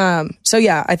myself. So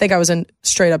yeah, I think I was in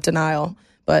straight up denial,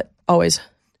 but always.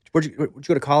 Would you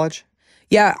go to college?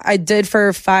 Yeah, I did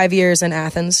for 5 years in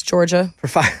Athens, Georgia. For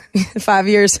 5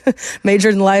 years,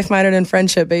 majored in life, minored in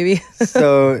friendship, baby.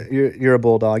 So you're a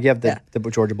Bulldog. You have the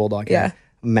Georgia Bulldog. Yeah.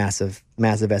 Massive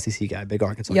SEC guy, big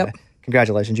Arkansas Yep. guy.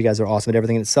 Congratulations. You guys are awesome at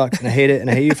everything, and it sucks. And I hate it, and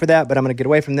I hate you for that, but I'm going to get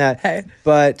away from that. Hey.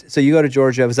 But so you go to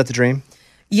Georgia. Was that the dream?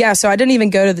 Yeah, so I didn't even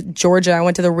go to Georgia. I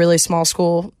went to the really small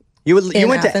school. You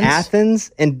went to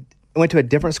Athens and went to a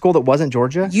different school that wasn't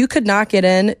Georgia? You could not get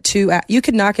into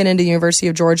the University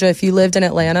of Georgia if you lived in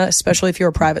Atlanta, especially if you were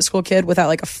a private school kid, without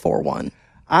like a 4.1.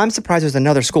 I'm surprised there's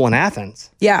another school in Athens.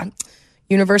 Yeah.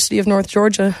 University of North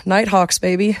Georgia, Nighthawks,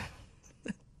 baby.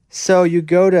 So you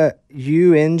go to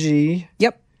UNG.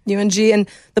 Yep, UNG. And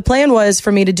the plan was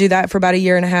for me to do that for about 1.5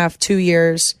 years, 2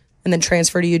 years, and then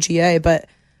transfer to UGA. But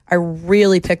I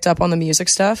really picked up on the music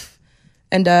stuff.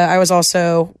 And I was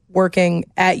also working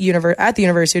at the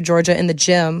University of Georgia in the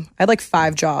gym. I had like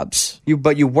 5 jobs.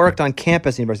 But you worked on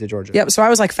campus at the University of Georgia. Yep. So I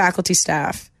was like faculty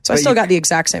staff. So I still got the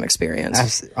exact same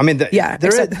experience. I mean,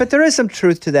 but there is some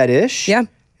truth to that ish. Yeah.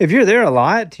 If you're there a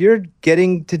lot, you're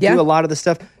getting to do a lot of the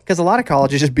stuff because a lot of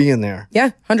college is just being there.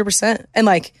 Yeah, 100%. And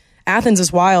like Athens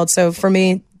is wild. So for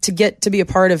me to get to be a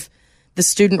part of the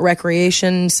student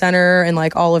recreation center and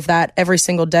like all of that every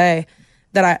single day,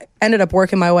 that I ended up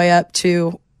working my way up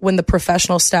to when the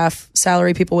professional staff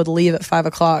salary people would leave at 5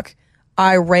 o'clock.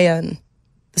 I ran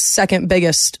the second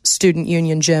biggest student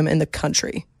union gym in the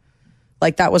country.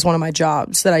 Like that was one of my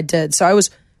jobs that I did. So I was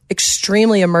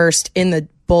extremely immersed in the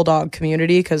Bulldog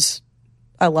community because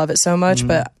I love it so much,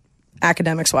 but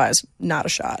academics wise, not a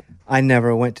shot. I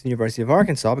never went to the University of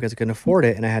Arkansas because I couldn't afford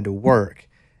it and I had to work.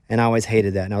 And I always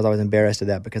hated that. And I was always embarrassed of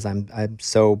that because I'm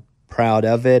so proud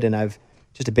of it and I've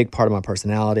just a big part of my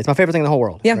personality. It's my favorite thing in the whole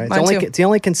world. Yeah, right? mine too. It's the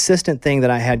only consistent thing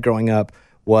that I had growing up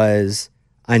was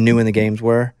I knew when the games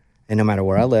were, and no matter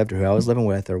where I lived or who I was living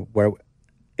with or where,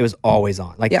 it was always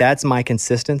on. Like that's my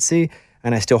consistency,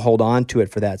 and I still hold on to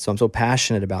it for that. So I'm so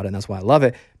passionate about it, and that's why I love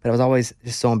it. But I was always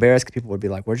just so embarrassed because people would be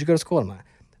like, "Where'd you go to school?" And I'm like,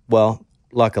 well,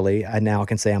 luckily, I now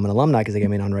can say I'm an alumni because they gave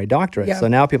me an honorary doctorate. Yeah. So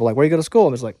now people are like, where do you go to school?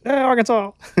 I'm just like,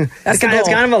 Arkansas. That's the goal. It's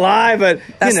kind of a lie, but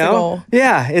That's you know. the goal.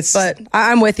 Yeah. But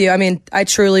I'm with you. I mean, I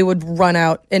truly would run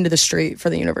out into the street for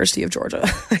the University of Georgia.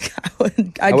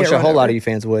 I wish a whole lot of you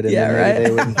fans would. And then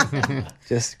maybe they would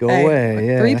just go away.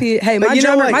 Yeah. Repeat. Hey,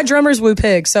 my drummer's Woo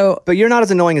Pig. So, but you're not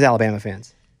as annoying as Alabama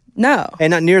fans. No.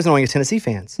 And not near as annoying as Tennessee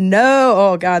fans. No.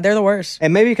 Oh, God. They're the worst.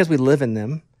 And maybe because we live in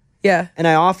them. Yeah. And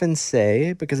I often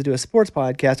say, because I do a sports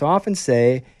podcast, I often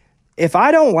say, if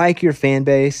I don't like your fan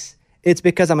base, it's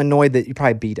because I'm annoyed that you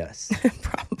probably beat us.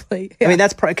 Probably. Yeah. I mean,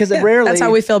 that's because rarely. That's how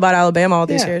we feel about Alabama all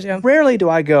these years. Yeah. Rarely do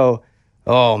I go,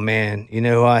 oh man, you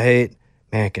know who I hate?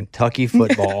 Man, Kentucky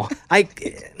football.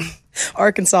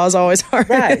 Arkansas is always hard.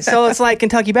 Right. So it's like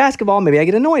Kentucky basketball. Maybe I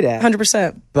get annoyed at.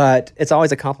 100%. But it's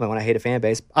always a compliment when I hate a fan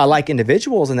base. I like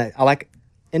individuals, and I like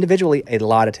individually a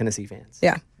lot of Tennessee fans.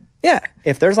 Yeah. Yeah.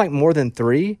 If there's like more than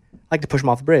 3, I like to push them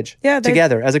off the bridge. Yeah.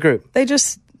 Together as a group. They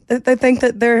think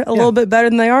that they're a little bit better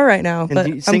than they are right now.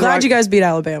 But I'm glad you guys beat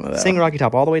Alabama, though. Sing Rocky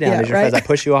Top all the way down as I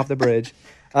push you off the bridge.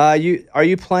 Are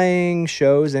you playing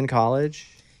shows in college?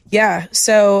 Yeah.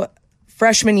 So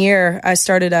freshman year, I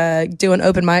started doing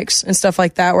open mics and stuff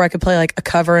like that where I could play like a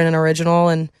cover and an original.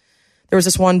 And there was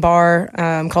this one bar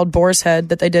called Boar's Head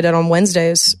that they did it on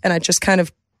Wednesdays. And I just kind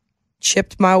of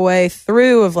chipped my way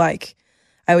through of like,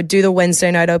 I would do the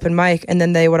Wednesday night open mic, and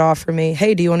then they would offer me,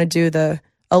 hey, do you want to do the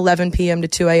 11 p.m. to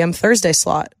 2 a.m. Thursday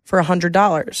slot for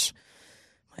 $100?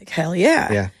 Like, hell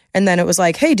yeah. Yeah. And then it was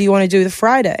like, hey, do you want to do the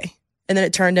Friday? And then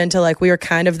it turned into like, we were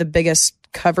kind of the biggest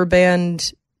cover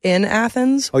band in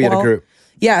Athens. Oh, you had a group.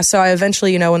 Yeah. So I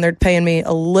eventually, when they're paying me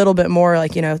a little bit more,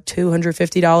 like,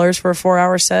 $250 for a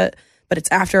 4-hour set, but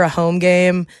it's after a home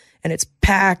game and it's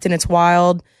packed and it's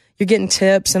wild. You're getting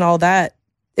tips and all that.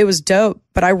 It was dope,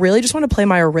 but I really just want to play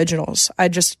my originals. I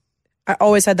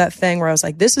always had that thing where I was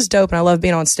like, this is dope and I love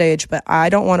being on stage, but I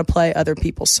don't want to play other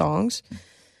people's songs.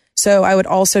 So I would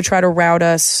also try to route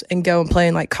us and go and play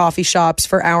in like coffee shops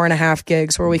for 1.5-hour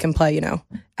gigs where we can play,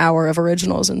 hour of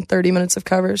originals and 30 minutes of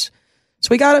covers. So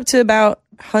we got up to about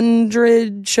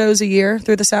 100 shows a year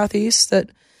through the Southeast that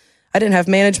I didn't have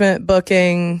management,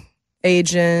 booking,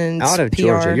 agents, Out of PR.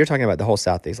 Georgia, you're talking about the whole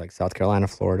Southeast, like South Carolina,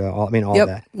 Florida, all of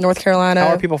that. North Carolina.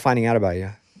 How are people finding out about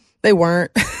you? They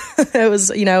weren't. It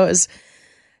was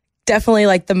definitely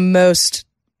like the most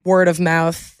word of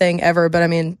mouth thing ever. But I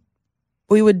mean,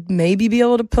 we would maybe be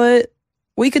able to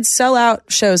we could sell out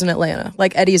shows in Atlanta,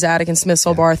 like Eddie's Attic and Smith's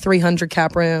Old Bar, 300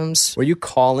 cap rooms. Were you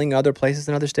calling other places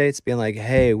in other states, being like,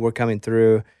 hey, we're coming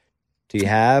through, do you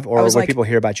have? Or would people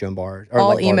hear about you in bars? Or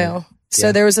all like email.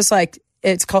 So there was this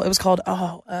it was called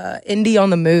Indie on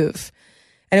the Move.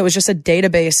 And it was just a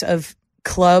database of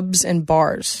clubs and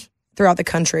bars throughout the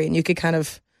country. And you could kind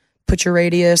of put your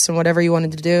radius and whatever you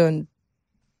wanted to do and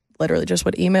literally just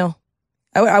would email.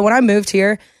 When I moved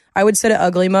here, I would sit at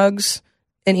Ugly Mugs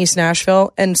in East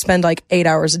Nashville and spend like 8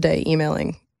 hours a day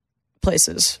emailing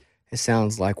places. It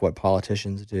sounds like what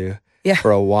politicians do. Yeah.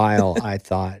 For a while, I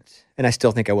thought, and I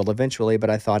still think I will eventually, but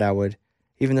I thought I would,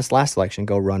 even this last election,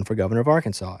 go run for governor of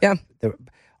Arkansas. Yeah.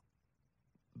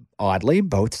 Oddly,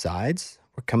 both sides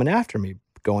were coming after me,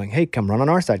 going, hey, come run on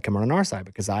our side,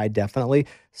 because I definitely,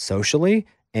 socially,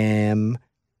 am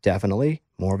definitely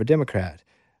more of a Democrat.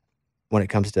 When it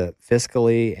comes to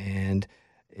fiscally and,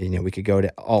 we could go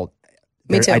to all...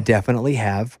 Me too. I definitely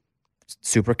have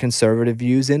super conservative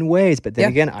views in ways, but then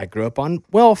again, I grew up on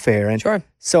welfare. And sure.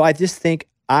 So I just think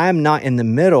I'm not in the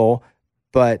middle,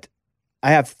 but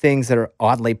I have things that are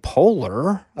oddly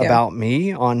polar about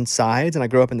me on sides. And I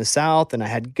grew up in the South and I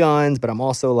had guns, but I'm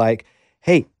also like,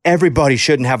 hey, everybody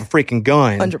shouldn't have a freaking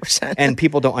gun. 100%. And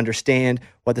people don't understand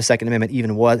what the Second Amendment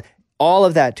even was. All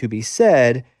of that to be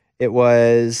said, it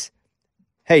was...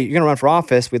 hey, you're going to run for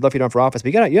office. We'd love you to run for office.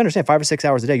 But you understand 5 or 6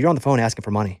 hours a day, you're on the phone asking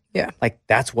for money. Yeah. Like,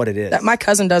 that's what it is. My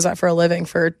cousin does that for a living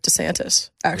for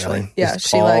DeSantis, actually. Really? Yeah.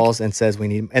 Just calls and says we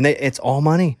need, and it's all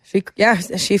money.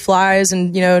 She flies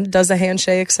and, does the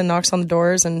handshakes and knocks on the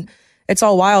doors and it's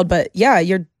all wild. But yeah,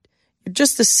 you're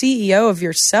just the CEO of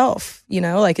yourself,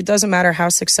 like it doesn't matter how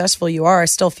successful you are. I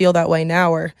still feel that way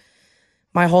now where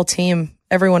my whole team,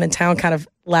 everyone in town kind of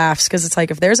laughs because it's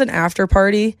like if there's an after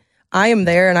party, I am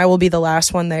there and I will be the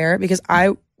last one there because I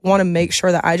want to make sure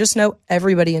that I just know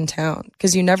everybody in town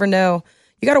because you never know.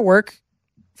 You got to work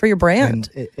for your brand.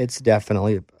 And it's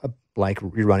definitely like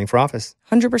you're running for office.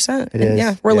 100%. It is.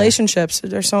 Yeah, relationships,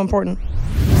 they're so important.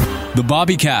 The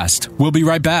BobbyCast. We'll be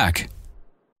right back.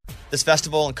 This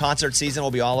festival and concert season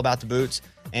will be all about the boots,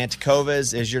 and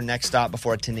Tecovas is your next stop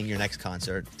before attending your next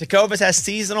concert. Tecovas has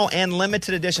seasonal and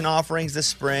limited edition offerings this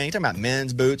spring. You're talking about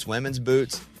men's boots, women's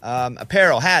boots,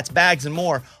 apparel, hats, bags, and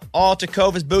more. All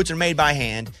Tecovas boots are made by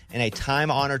hand in a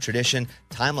time-honored tradition,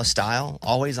 timeless style,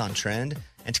 always on trend.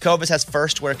 And Tecovas has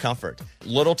first wear comfort,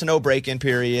 little to no break-in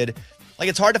period. Like,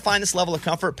 it's hard to find this level of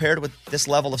comfort paired with this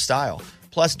level of style.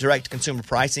 Plus, direct consumer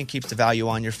pricing keeps the value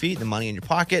on your feet, the money in your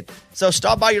pocket. So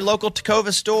stop by your local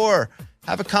Tecovas store.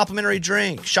 Have a complimentary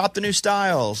drink. Shop the new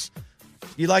styles.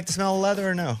 You like the smell of leather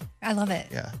or no? I love it.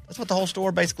 Yeah. That's what the whole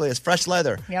store basically is. Fresh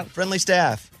leather. Yep. Friendly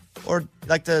staff. Or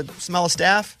like the smell of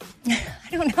staff? I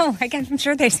don't know. I'm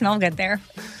sure they smell good there.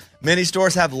 Many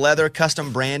stores have leather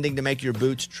custom branding to make your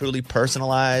boots truly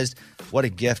personalized. What a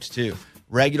gift, too.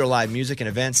 Regular live music and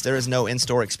events. There is no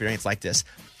in-store experience like this.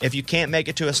 If you can't make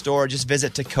it to a store, just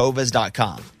visit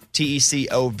Tecovas.com.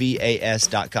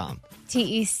 Tecovas.com.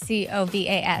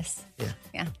 Tecovas. Yeah.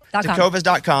 .com.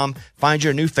 Tecovas.com. Find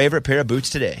your new favorite pair of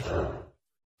boots today.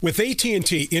 With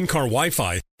AT&T in-car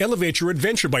Wi-Fi, elevate your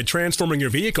adventure by transforming your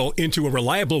vehicle into a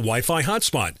reliable Wi-Fi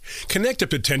hotspot. Connect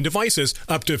up to 10 devices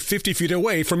up to 50 feet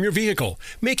away from your vehicle,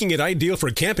 making it ideal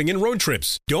for camping and road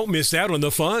trips. Don't miss out on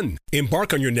the fun.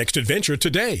 Embark on your next adventure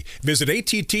today. Visit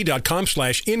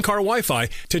att.com/in-car Wi-Fi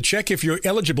to check if you're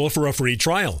eligible for a free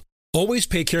trial. Always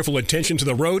pay careful attention to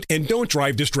the road and don't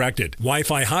drive distracted.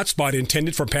 Wi-Fi hotspot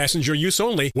intended for passenger use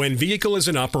only when vehicle is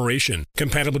in operation.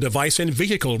 Compatible device and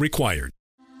vehicle required.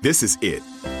 This is it.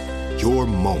 Your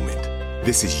moment.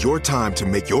 This is your time to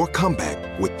make your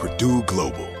comeback with Purdue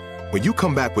Global. When you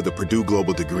come back with a Purdue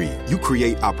Global degree, you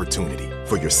create opportunity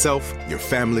for yourself, your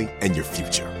family, and your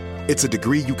future. It's a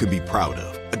degree you can be proud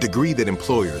of, a degree that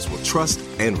employers will trust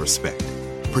and respect.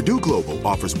 Purdue Global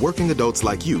offers working adults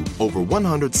like you over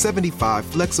 175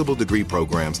 flexible degree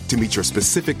programs to meet your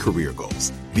specific career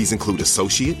goals. These include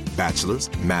associate,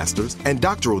 bachelor's, master's, and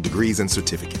doctoral degrees and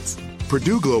certificates.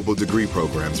 Purdue Global degree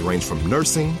programs range from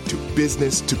nursing to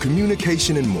business to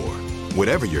communication and more.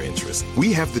 Whatever your interest,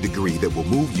 we have the degree that will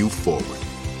move you forward.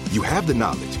 You have the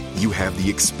knowledge, you have the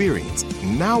experience.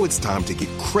 Now it's time to get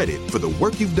credit for the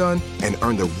work you've done and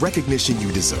earn the recognition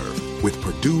you deserve with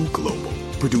Purdue Global,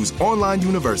 Purdue's online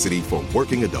university for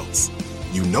working adults.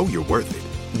 You know you're worth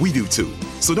it. We do too.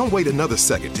 So don't wait another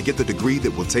second to get the degree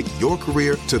that will take your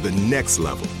career to the next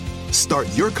level. Start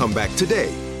your comeback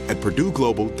today at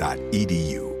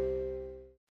purdueglobal.edu.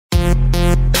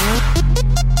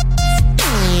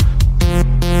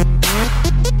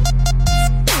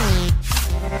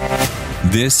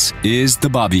 This is the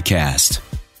BobbyCast.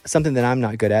 Something that I'm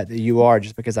not good at, that you are,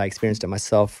 just because I experienced it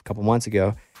myself a couple months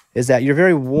ago, is that you're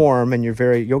very warm and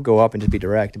you'll go up and just be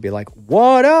direct and be like,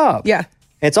 what up? Yeah. And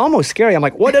it's almost scary. I'm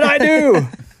like, what did I do?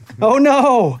 Oh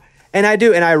no. And I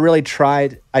do. And I really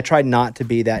tried not to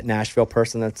be that Nashville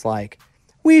person that's like,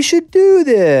 we should do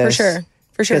this. For sure.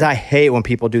 Because I hate when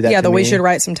people do that. Yeah, to me. we should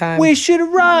write some time. We should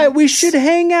write. We should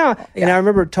hang out. Yeah. And I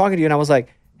remember talking to you and I was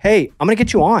like, hey, I'm going to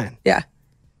get you on. Yeah.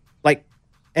 Like,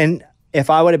 and if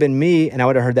I would have been me and I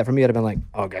would have heard that from you, I'd have been like,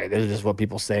 okay, this is just what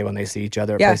people say when they see each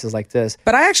other at places like this.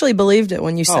 But I actually believed it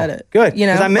when you said it. Good. You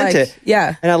know, because I meant it.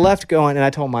 Yeah. And I left going and I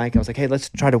told Mike, I was like, hey, let's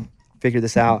try to figure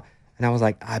this out. And I was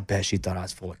like, I bet she thought I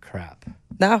was full of crap.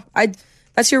 No,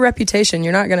 that's your reputation.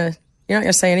 You're not gonna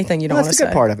say anything you don't want to say.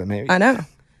 That's the good part of it, maybe. I know.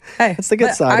 Hey, that's the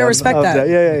good side. I respect that.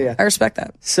 Yeah. I respect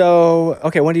that. So,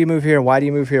 okay, when do you move here? Why do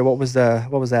you move here? What was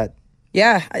that?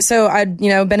 Yeah. So I'd,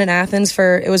 been in Athens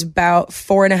it was about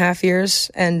 4.5 years,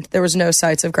 and there was no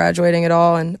sights of graduating at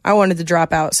all. And I wanted to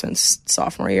drop out since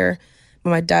sophomore year. But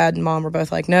my dad and mom were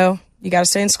both like, no, you got to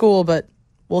stay in school, but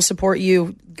we'll support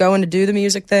you going to do the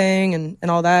music thing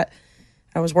and all that.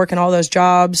 I was working all those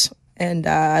jobs, and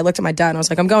I looked at my dad and I was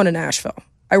like, I'm going to Nashville.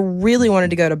 I really wanted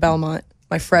to go to Belmont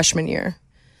my freshman year.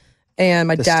 And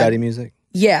my dad study music?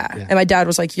 Yeah. And my dad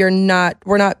was like, we're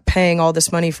not paying all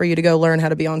this money for you to go learn how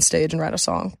to be on stage and write a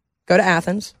song. Go to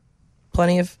Athens.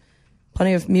 Plenty of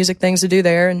music things to do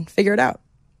there and figure it out.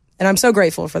 And I'm so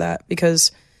grateful for that,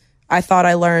 because I thought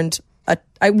I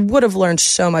would have learned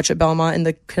so much at Belmont, and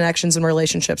the connections and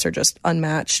relationships are just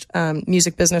unmatched,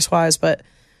 music business wise. But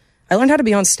I learned how to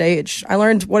be on stage. I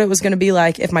learned what it was going to be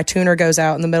like if my tuner goes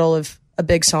out in the middle of a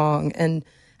big song, and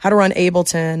how to run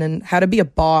Ableton and how to be a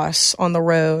boss on the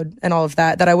road and all of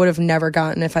that I would have never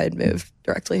gotten if I had moved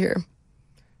directly here.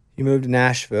 You moved to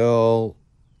Nashville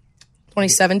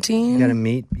 2017. You got to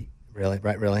meet, really?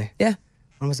 Right, really? Yeah.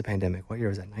 When was the pandemic? What year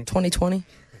was that? 2020.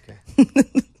 Okay.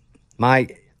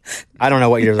 I don't know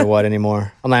what years are what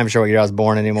anymore. I'm not even sure what year I was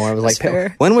born anymore. It was That's like,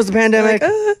 fair. when was the pandemic?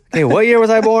 Okay, what year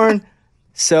was I born?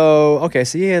 So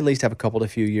you at least have a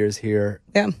few years here.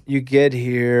 Yeah. You get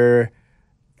here.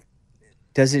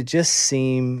 Does it just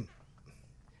seem,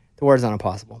 the word's not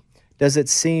impossible, does it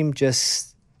seem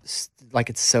just like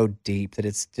it's so deep that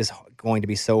it's just going to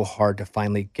be so hard to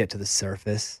finally get to the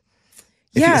surface?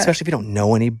 Especially if you don't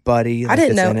know anybody. I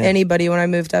didn't know anybody when I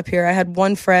moved up here. I had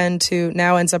one friend who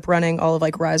now ends up running all of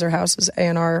Riser House's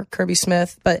A&R, Kirby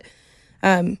Smith, but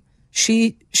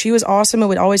she was awesome and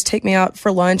would always take me out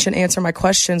for lunch and answer my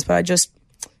questions, but I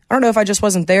don't know if I just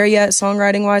wasn't there yet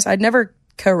songwriting wise. I'd never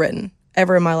co-written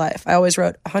ever in my life. I always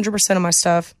wrote 100% of my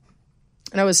stuff.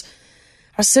 And I was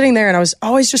sitting there and I was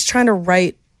always just trying to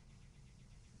write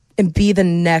and be the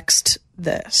next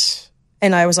this.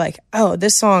 And I was like, oh,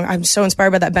 this song, I'm so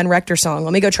inspired by that Ben Rector song.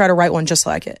 Let me go try to write one just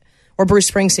like it. Or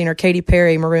Bruce Springsteen or Katy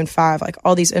Perry, Maroon 5,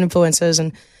 all these influences.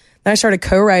 And then I started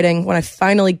co-writing when I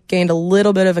finally gained a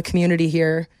little bit of a community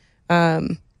here.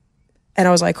 And I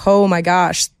was like, oh my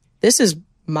gosh, this is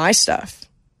my stuff.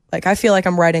 I feel like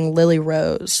I'm writing Lily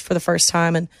Rose for the first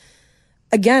time. And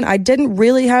again, I didn't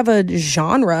really have a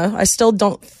genre. I still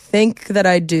don't think that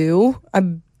I do. I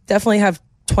definitely have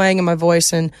twang in my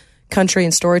voice and country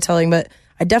and storytelling, but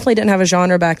I definitely didn't have a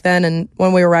genre back then. And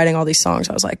when we were writing all these songs,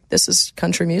 I was like, this is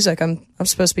country music. I'm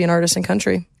supposed to be an artist in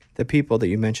country. The people that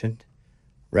you mentioned,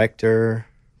 Rector,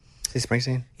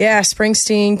 Springsteen? Yeah,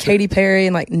 Springsteen, Katy Perry,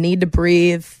 and Need to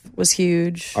Breathe was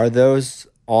huge. Are those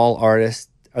all artists?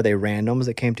 Are they randoms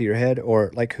that came to your head? Or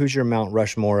who's your Mount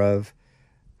Rushmore of,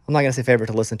 I'm not going to say favorite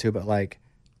to listen to, but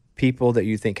people that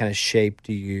you think kind of shaped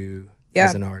you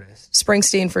as an artist?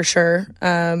 Springsteen for sure.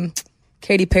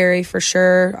 Katy Perry for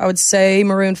sure. I would say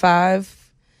Maroon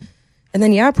 5. And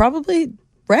then, probably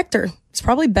Rector. It's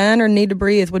probably Ben or Need to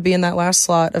Breathe would be in that last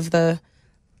slot of the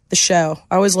show.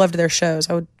 I always loved their shows.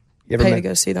 pay to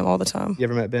go see them all the time. You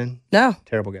ever met Ben? No.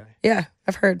 Terrible guy. Yeah,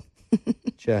 I've heard.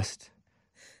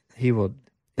 He will.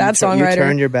 Bad songwriter. You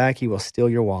turn your back, he will steal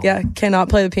your wallet. Yeah, cannot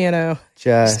play the piano.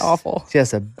 Just awful.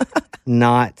 Just a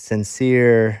not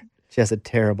sincere, just a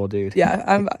terrible dude. Yeah,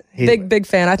 I'm a big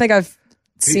fan. I think I've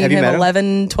seen him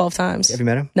 11, 12 times. Have you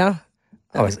met him? No.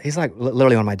 Oh, he's like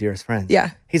literally one of my dearest friends.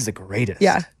 Yeah. He's the greatest.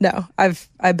 Yeah, no,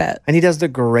 I bet. And he does the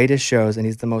greatest shows, and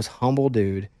he's the most humble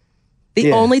dude.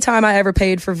 The only time I ever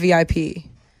paid for VIP.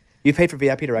 You paid for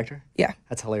VIP director? Yeah.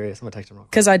 That's hilarious. I'm going to text him real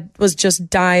quick. Because I was just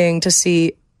dying to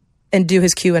see and do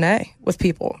his Q&A with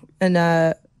people. And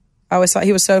I always thought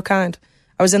he was so kind.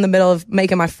 I was in the middle of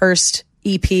making my first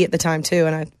EP at the time, too.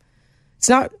 And it's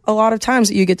not a lot of times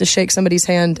that you get to shake somebody's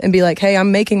hand and be like, hey,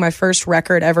 I'm making my first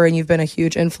record ever, and you've been a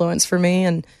huge influence for me.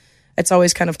 And it's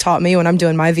always kind of taught me when I'm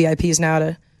doing my VIPs now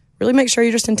to really make sure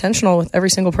you're just intentional with every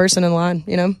single person in line,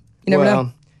 you know? You never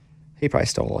know. He probably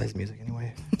stole all his music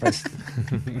anyway. I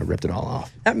ripped it all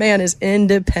off. That man is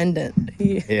independent.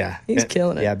 He's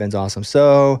killing it. Yeah, Ben's awesome.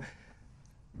 So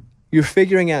you're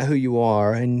figuring out who you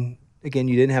are, and again,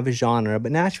 you didn't have a genre,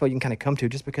 but Nashville you can kind of come to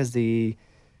just because the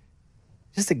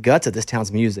guts of this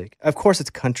town's music. Of course, it's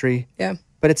country. Yeah.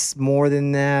 But it's more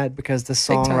than that because the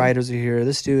songwriters are here,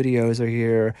 the studios are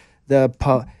here,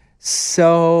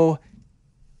 so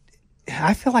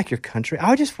I feel like you're country.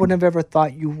 I just wouldn't have ever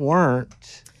thought you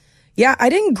weren't. Yeah, I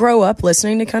didn't grow up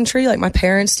listening to country. Like, my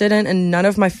parents didn't, and none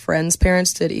of my friends'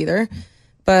 parents did either.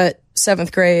 But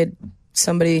 7th grade,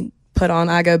 somebody put on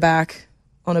I Go Back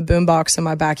on a boombox in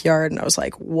my backyard, and I was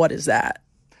like, what is that?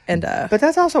 And but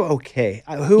that's also okay.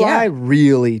 I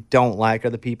really don't like are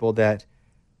the people that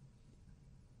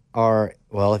are,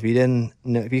 well, if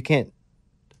you can't,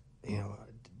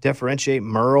 differentiate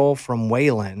Merle from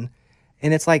Waylon,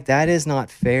 and it's like, that is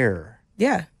not fair.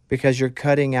 Yeah. Because you're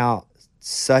cutting out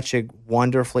such a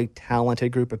wonderfully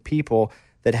talented group of people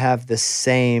that have the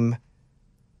same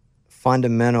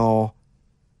fundamental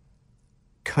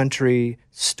country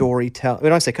storytelling. We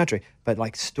don't say country, but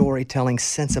like storytelling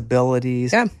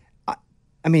sensibilities. Yeah.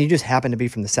 I mean, you just happen to be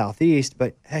from the Southeast,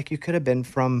 but heck, you could have been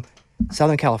from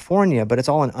Southern California, but it's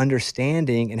all an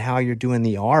understanding and how you're doing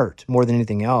the art more than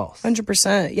anything else.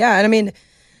 100%. Yeah. And I mean,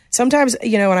 sometimes,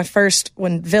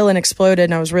 when Villain exploded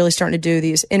and I was really starting to do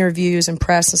these interviews and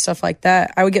press and stuff like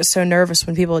that, I would get so nervous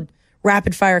when people would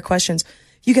rapid fire questions.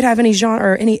 You could have any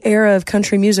genre or any era of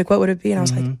country music. What would it be? And I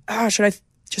was like, should I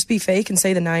just be fake and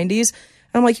say the 90s?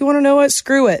 And I'm like, you want to know what?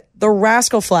 Screw it. The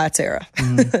Rascal Flatts era.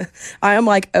 I am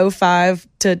like 05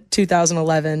 to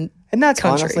 2011. And that's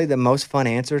country. Honestly the most fun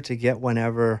answer to get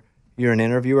whenever you're an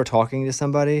interviewer talking to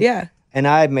somebody. Yeah. And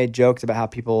I've made jokes about how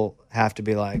people have to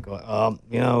be like,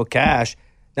 Cash.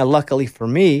 Now, luckily for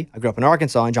me, I grew up in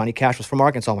Arkansas, and Johnny Cash was from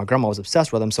Arkansas. My grandma was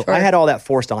obsessed with him, so I had all that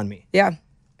forced on me. Yeah.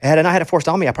 Had I had it forced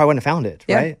on me, I probably wouldn't have found it,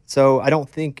 right? So I don't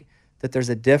think that there's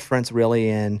a difference really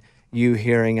in you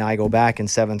hearing I Go Back in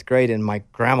 7th grade and my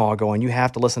grandma going, you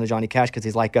have to listen to Johnny Cash because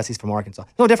he's like us, he's from Arkansas.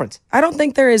 No difference. I don't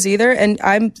think there is either, and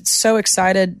I'm so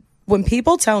excited when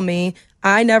people tell me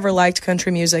I never liked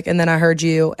country music and then I heard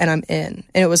you and I'm in.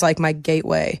 And it was like my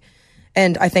gateway.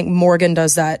 And I think Morgan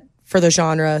does that for the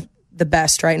genre the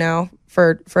best right now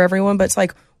for everyone. But it's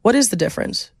like, what is the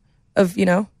difference of,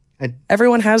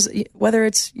 everyone has, whether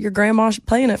it's your grandma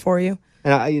playing it for you.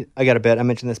 And I got a bit, I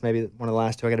mentioned this maybe one of the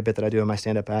last two, I got a bit that I do in my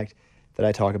stand-up act that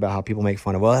I talk about how people make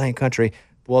fun of, well, that ain't country.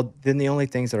 Well, then the only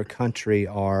things that are country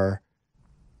are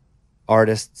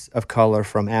artists of color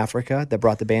from Africa that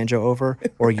brought the banjo over,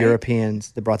 or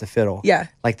Europeans that brought the fiddle. Yeah.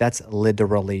 Like, that's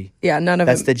literally... Yeah, none of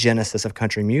That's the genesis of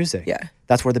country music. Yeah.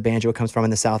 That's where the banjo comes from in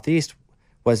the Southeast,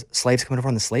 was slaves coming over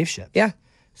on the slave ship. Yeah.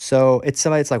 So it's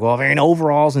somebody that's like, well, if there ain't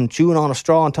overalls and chewing on a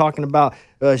straw and talking about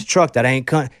his truck, that ain't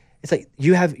country. It's like,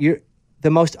 the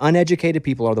most uneducated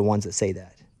people are the ones that say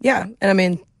that. Yeah. And I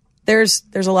mean, there's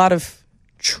a lot of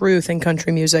truth in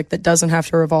country music that doesn't have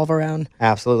to revolve around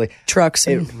absolutely trucks.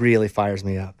 And, it really fires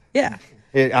me up. Yeah.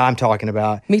 I'm talking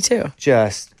about. Me too.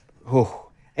 Just,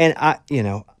 and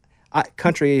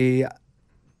country,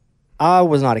 I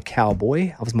was not a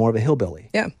cowboy. I was more of a hillbilly.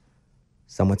 Yeah.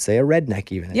 Some would say a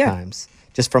redneck even at times,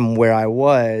 just from where I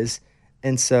was.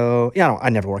 And so,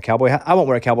 I never wore a cowboy hat. I won't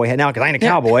wear a cowboy hat now because I ain't a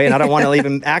cowboy, and I don't want to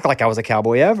even act like I was a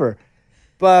cowboy ever.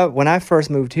 But when I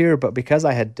first moved here, because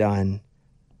I had done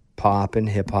pop and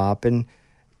hip hop and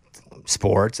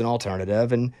sports and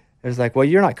alternative, and it was like, well,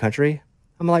 you're not country.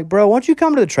 I'm like, bro, why don't you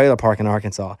come to the trailer park in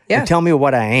Arkansas and tell me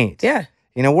what I ain't? Yeah.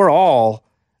 We're all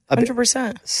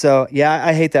 100%. So,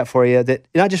 I hate that for you. That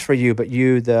not just for you, but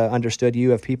you, the understood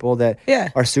you of people that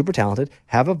are super talented,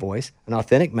 have a voice, an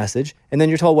authentic message, and then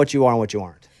you're told what you are and what you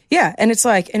aren't. Yeah, and it's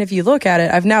like, and if you look at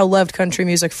it, I've now loved country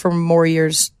music for more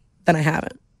years then I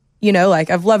haven't. You know, like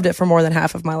I've loved it for more than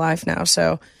half of my life now.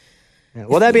 So, yeah.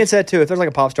 Well, that being said, too, if there's like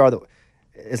a pop star that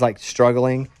is like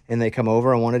struggling and they come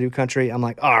over and want to do country, I'm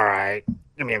like, all right,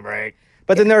 give me a break.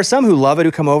 But then there are some who love it,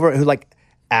 who come over, who like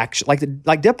like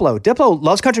Diplo. Diplo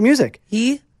loves country music.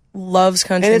 He loves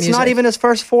country music. And it's not even his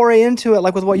first foray into it,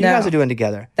 like with what you guys are doing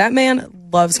together. That man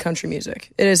loves country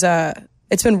music. It is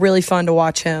it's been really fun to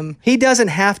watch him. He doesn't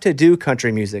have to do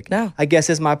country music. No. I guess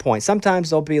is my point. Sometimes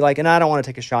they'll be like, and I don't want to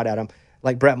take a shot at him,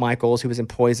 like Bret Michaels, who was in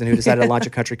Poison, who decided to launch a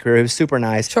country career, who was super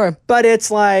nice. Sure. But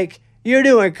it's like, you're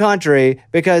doing country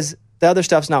because the other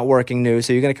stuff's not working new,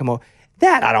 so you're going to come over.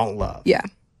 That I don't love. Yeah.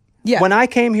 Yeah. When I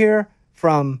came here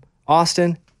from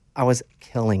Austin, I was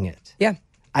killing it. Yeah.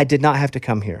 I did not have to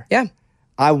come here. Yeah.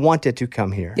 I wanted to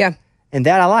come here. Yeah. And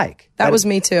that I like. That was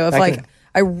me too. Of like,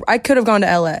 I could have gone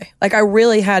to LA. Like I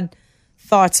really had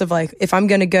thoughts of like, if I'm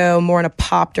going to go more in a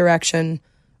pop direction,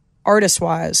 artist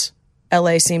wise,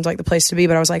 LA seems like the place to be.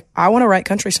 But I was like, I want to write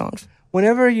country songs.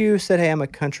 Whenever you said, hey, I'm a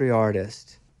country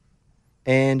artist,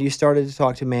 and you started to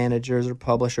talk to managers or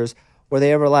publishers, were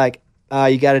they ever like,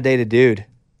 you got to date a dude?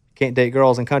 Can't date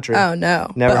girls in country. Oh,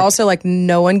 no. Never. But also, like,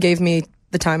 no one gave me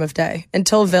the time of day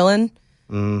until Villain.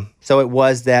 So it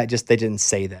was that, just they didn't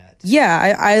say that.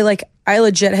 Yeah, I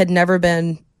legit had never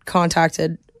been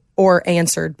contacted or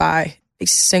answered by a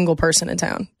single person in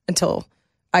town until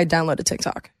I downloaded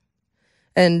TikTok.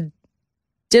 And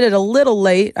did it a little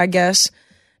late, I guess.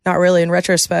 Not really in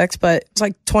retrospect, but it's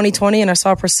like 2020 and I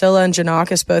saw Priscilla and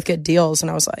Janakis both get deals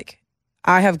and I was like,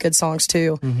 I have good songs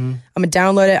too. I'm gonna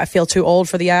download it. I feel too old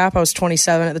for the app. I was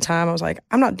 27 at the time. I was like,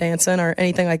 I'm not dancing or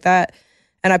anything like that.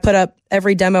 And I put up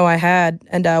every demo I had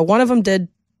and one of them did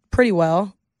pretty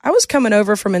well. I was coming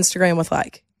over from Instagram with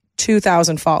like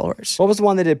 2,000 followers. What was the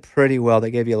one that did pretty well that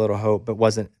gave you a little hope but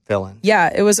wasn't Villain? Yeah,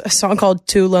 it was a song called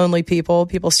Two Lonely People.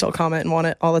 People still comment and want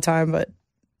it all the time, but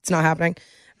it's not happening.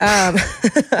 But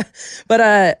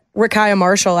Rakaya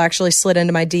Marshall actually slid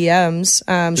into my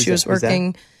DMs. She was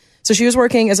working... So she was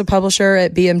working as a publisher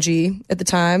at BMG at the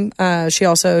time. She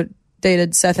also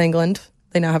dated Seth England.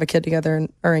 They now have a kid together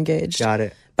and are engaged. Got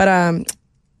it. But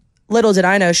little did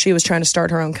I know she was trying to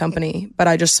start her own company. But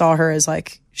I just saw her as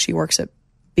like, she works at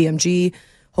BMG.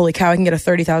 Holy cow, I can get a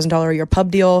 $30,000 a year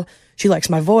pub deal. She likes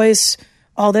my voice,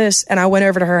 all this. And I went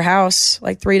over to her house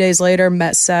like 3 days later,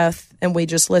 met Seth, and we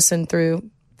just listened through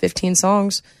 15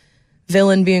 songs,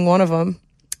 Villain being one of them.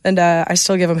 And I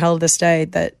still give them hell to this day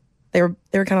that they were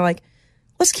kind of like,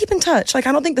 let's keep in touch. Like,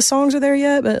 I don't think the songs are there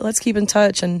yet, but let's keep in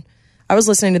touch. And I was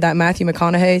listening to that Matthew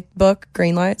McConaughey book,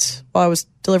 Green Lights, while I was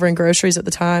delivering groceries at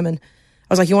the time. And I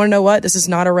was like, you want to know what? This is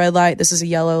not a red light. This is a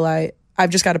yellow light.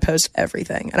 I've just got to post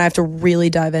everything. And I have to really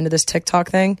dive into this TikTok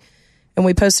thing. And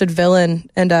we posted Villain,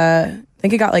 and I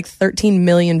think it got like 13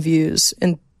 million views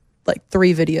in like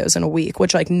 3 videos in a week,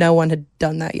 which like no one had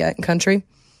done that yet in country.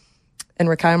 And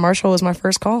Rakaya Marshall was my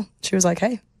first call. She was like,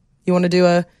 hey, you want to do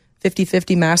a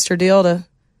 50-50 master deal to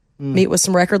meet with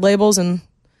some record labels and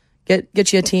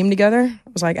get you a team together?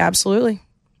 I was like, absolutely.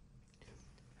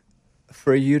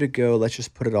 For you to go, let's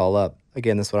just put it all up.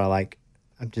 Again, that's what I like.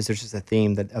 There's just a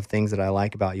theme of things that I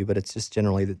like about you, but it's just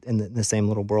generally in the same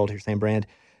little world here, same brand.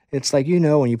 It's like,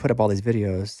 when you put up all these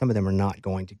videos, some of them are not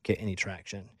going to get any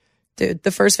traction. Dude,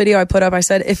 the first video I put up, I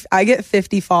said, if I get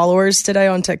 50 followers today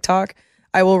on TikTok,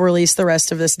 I will release the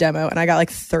rest of this demo. And I got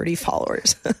like 30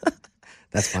 followers.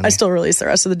 That's funny. I still release the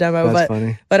rest of the demo. That's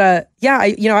funny. But yeah,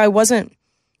 I wasn't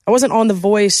on The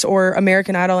Voice or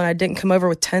American Idol, and I didn't come over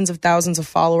with tens of thousands of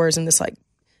followers. And this, like,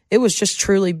 it was just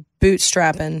truly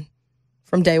bootstrapping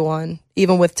from day one,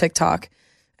 even with TikTok.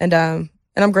 And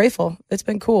I'm grateful. It's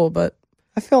been cool, but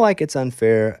I feel like it's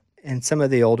unfair in some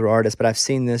of the older artists, but I've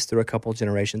seen this through a couple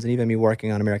generations, and even me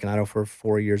working on American Idol for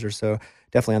 4 years or so,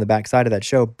 definitely on the backside of that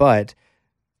show. But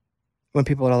when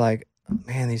people are like,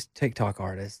 man, these TikTok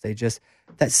artists,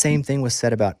 that same thing was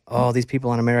said about, these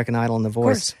people on American Idol and The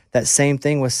Voice. That same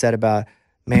thing was said about,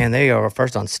 man, they are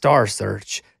first on Star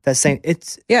Search.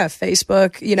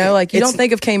 Facebook, you don't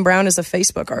think of Kane Brown as a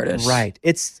Facebook artist. Right.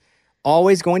 It's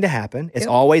always going to happen. It's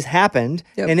always happened,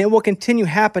 and it will continue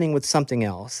happening with something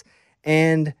else.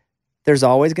 And there's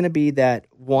always going to be that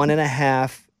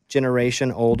 1.5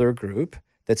 generation older group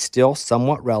that's still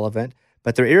somewhat relevant,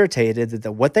 but they're irritated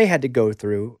that what they had to go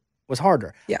through was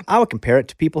harder. Yeah. I would compare it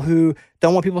to people who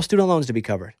don't want people's student loans to be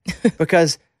covered.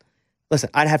 Because, listen,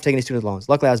 I'd have taken any student loans.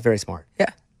 Luckily, I was very smart.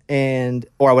 Yeah.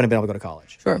 Or I wouldn't have been able to go to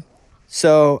college. Sure.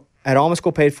 So I had all my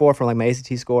school paid for from like my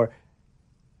ACT score.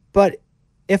 But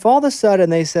if all of a sudden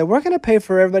they said, we're going to pay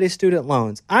for everybody's student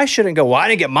loans, I shouldn't go, well, I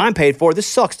didn't get mine paid for. This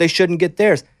sucks. They shouldn't get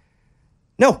theirs.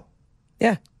 No.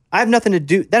 Yeah. I have nothing to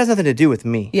do. That has nothing to do with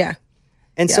me. Yeah.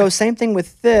 And so same thing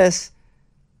with this.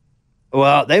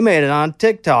 Well, they made it on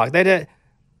TikTok. They did.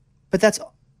 But that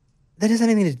doesn't have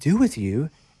anything to do with you.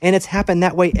 And it's happened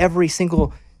that way every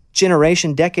single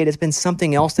generation, decade. It's been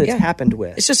something else that it's happened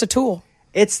with. It's just a tool.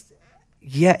 And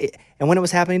when it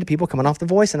was happening to people coming off The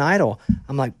Voice and Idol,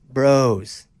 I'm like,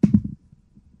 bros,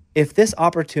 if this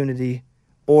opportunity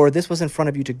or this was in front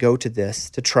of you to go to this,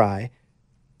 to try,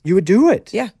 you would do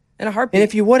it. Yeah, in a heartbeat. And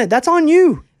if you wouldn't, that's on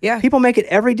you. Yeah. People make it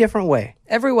every different way.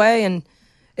 Every way. And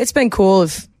it's been cool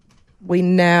if we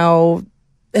now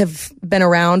have been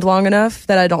around long enough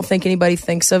that I don't think anybody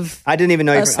thinks of. I didn't even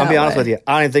know you. I'll be honest with you.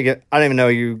 I didn't even know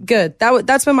you. Good.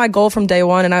 That's been my goal from day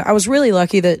one. And I was really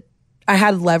lucky that I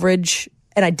had leverage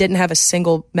and I didn't have a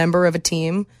single member of a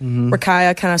team.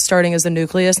 Rakaya kind of starting as the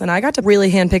nucleus. And I got to really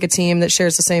handpick a team that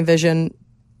shares the same vision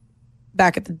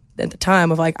back at the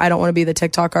time of like, I don't want to be the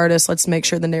TikTok artist. Let's make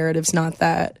sure the narrative's not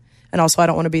that. And also, I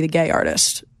don't want to be the gay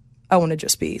artist. I want to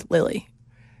just be Lily.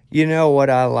 You know what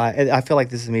I like? I feel like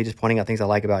this is me just pointing out things I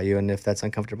like about you, and if that's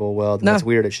uncomfortable, well, then that's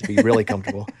weird. It should be really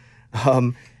comfortable.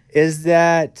 Is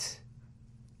that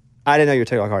I didn't know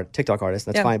you're a TikTok artist,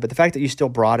 and that's fine. But the fact that you still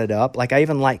brought it up, like I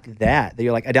even like that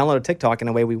you're like, I downloaded TikTok and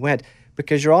away we went,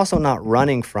 because you're also not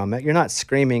running from it. You're not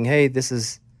screaming, hey, this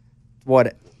is what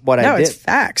I did. No, it's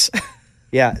facts.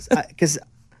 Yeah, because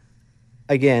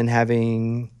again,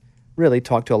 having really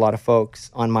talked to a lot of folks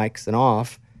on mics and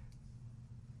off,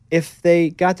 if they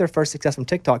got their first success from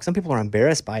TikTok, some people are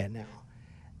embarrassed by it now.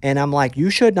 And I'm like, you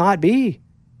should not be.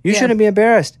 You shouldn't be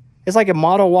embarrassed. It's like a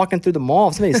model walking through the mall.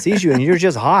 If somebody sees you and you're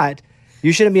just hot,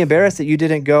 you shouldn't be embarrassed that you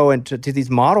didn't go into these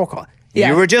model calls. Yeah.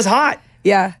 You were just hot.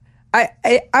 Yeah.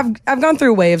 I've gone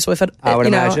through waves with it. I would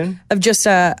imagine. Of just,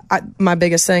 my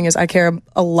biggest thing is I care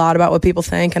a lot about what people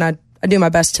think, and I do my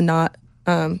best to not.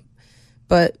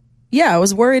 But yeah, I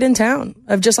was worried in town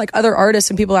of just like other artists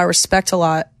and people I respect a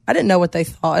lot. I didn't know what they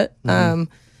thought.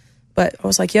 But I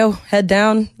was like, yo, head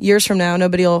down. Years from now,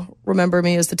 nobody will remember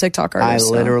me as the TikTok artist. I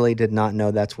literally did not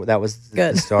know that was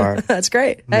the start. That's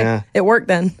great. Yeah. Hey, it worked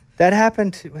then. That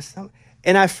happened with some,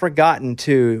 and I've forgotten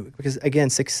too, because again,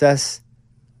 success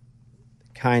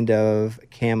kind of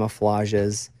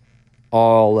camouflages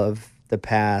all of the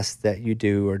past that you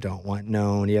do or don't want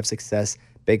known. You have success,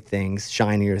 big things,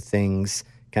 shinier things,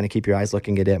 kind of keep your eyes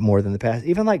looking at it more than the past.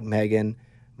 Even like Megan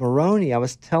Maroney, I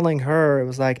was telling her, it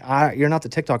was like, you're not the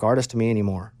TikTok artist to me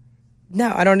anymore.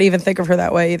 No, I don't even think of her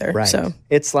that way either. Right. So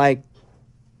it's like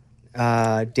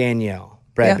Danielle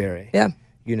Bradbury. Yeah.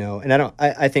 You know, and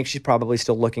I think she's probably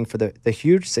still looking for the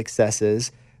huge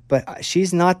successes, but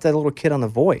she's not the little kid on The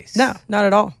Voice. No, not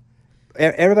at all.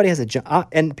 Everybody has a job,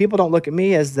 and people don't look at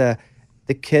me as the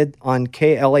kid on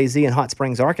KLAZ in Hot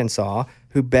Springs, Arkansas,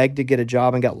 who begged to get a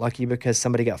job and got lucky because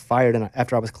somebody got fired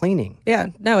after I was cleaning. Yeah,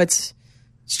 no, it's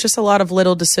just a lot of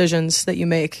little decisions that you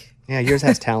make. Yeah, yours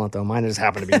has talent though. Mine just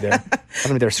happened to be there. I'm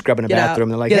gonna be there scrubbing a bathroom.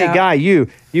 They're like, Get "Hey, out. guy, you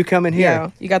come in here."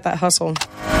 Yeah, you got that hustle.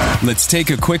 Let's take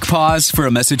a quick pause for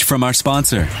a message from our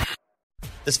sponsor.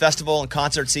 This festival and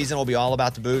concert season will be all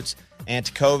about the boots, and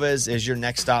Tecovas is your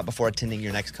next stop before attending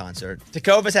your next concert.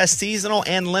 Tecovas has seasonal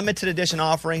and limited edition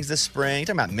offerings this spring. You're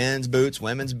talking about men's boots,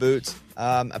 women's boots,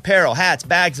 apparel, hats,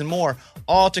 bags, and more.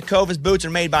 All Tecovas boots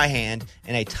are made by hand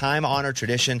in a time-honored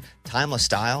tradition, timeless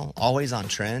style, always on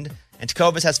trend. And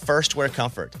Tecovas has first wear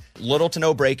comfort, little to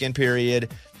no break-in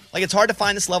period. Like, it's hard to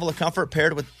find this level of comfort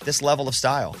paired with this level of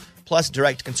style. Plus,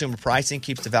 direct-to-consumer pricing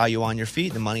keeps the value on your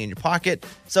feet, the money in your pocket.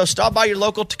 So stop by your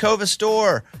local Tecovas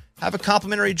store. Have a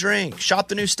complimentary drink. Shop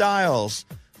the new styles.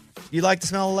 You like the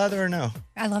smell of leather or no?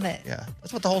 I love it. Yeah.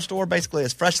 That's what the whole store basically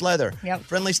is. Fresh leather. Yep.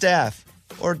 Friendly staff.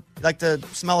 Or like the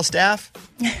smell of staff?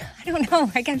 I don't know.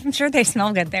 I'm sure they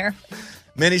smell good there.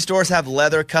 Many stores have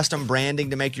leather custom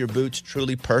branding to make your boots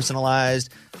truly personalized.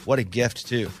 What a gift,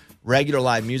 too. Regular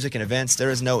live music and events. There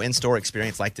is no in-store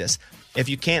experience like this. If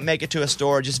you can't make it to a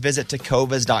store, just visit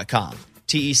Tecovas.com.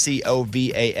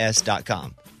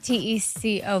 Tecovas.com.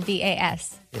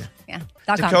 Tecovas. Yeah.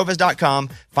 .com. Tecovas.com.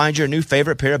 Find your new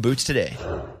favorite pair of boots today.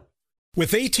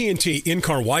 With AT&T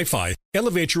in-car Wi-Fi,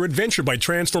 elevate your adventure by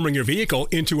transforming your vehicle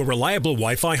into a reliable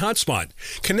Wi-Fi hotspot.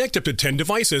 Connect up to 10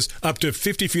 devices up to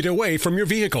 50 feet away from your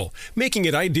vehicle, making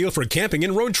it ideal for camping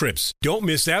and road trips. Don't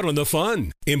miss out on the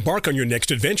fun. Embark on your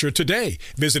next adventure today.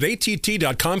 Visit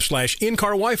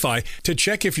att.com/in-car Wi-Fi to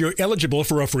check if you're eligible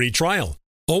for a free trial.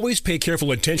 Always pay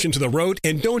careful attention to the road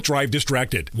and don't drive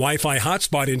distracted. Wi-Fi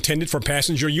hotspot intended for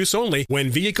passenger use only when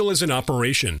vehicle is in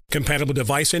operation. Compatible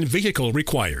device and vehicle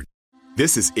required.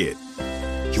 This is it.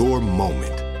 Your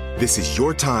moment. This is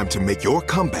your time to make your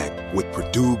comeback with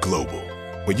Purdue Global.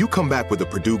 When you come back with a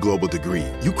Purdue Global degree,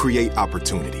 you create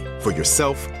opportunity for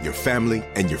yourself, your family,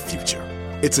 and your future.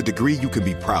 It's a degree you can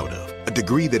be proud of, a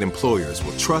degree that employers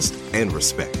will trust and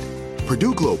respect.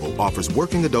 Purdue Global offers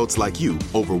working adults like you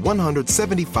over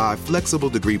 175 flexible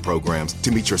degree programs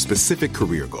to meet your specific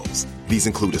career goals. These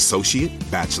include associate,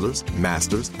 bachelor's,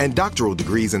 master's, and doctoral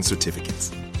degrees and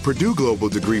certificates. Purdue Global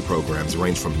degree programs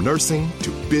range from nursing to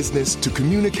business to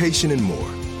communication and more.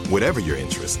 Whatever your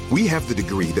interest, we have the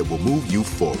degree that will move you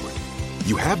forward.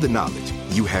 You have the knowledge,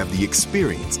 you have the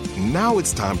experience. Now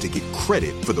it's time to get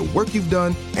credit for the work you've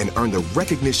done and earn the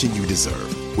recognition you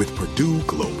deserve with Purdue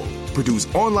Global, Purdue's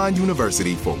online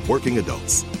university for working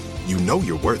adults. You know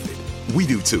you're worth it. We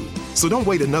do too. So don't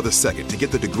wait another second to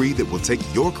get the degree that will take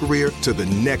your career to the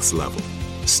next level.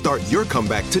 Start your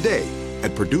comeback today at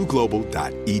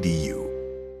purdueglobal.edu.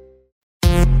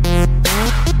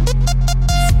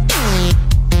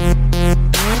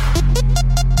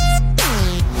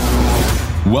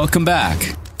 Welcome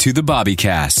back to the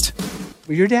BobbyCast.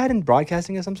 Was your dad in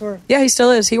broadcasting of some sort? Yeah, he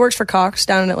still is. He works for Cox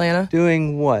down in Atlanta.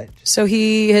 Doing what? So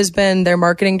he has been their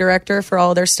marketing director for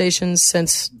all their stations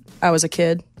since I was a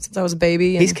kid, since I was a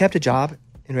baby. And he's kept a job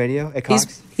in radio at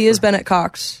Cox? He has been at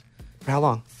Cox. For how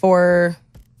long? For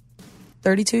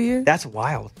 32 years. That's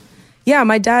wild. Yeah,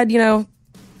 my dad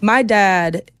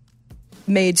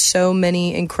made so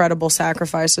many incredible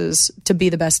sacrifices to be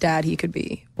the best dad he could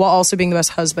be, while also being the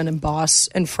best husband and boss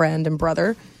and friend and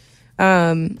brother.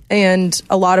 And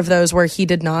a lot of those where he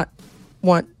did not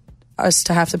want us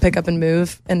to have to pick up and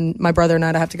move, and my brother and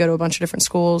I to have to go to a bunch of different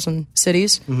schools and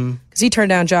cities. Because he turned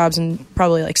down jobs in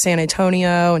probably like San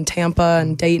Antonio and Tampa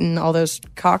and Dayton, all those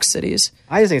Cox cities.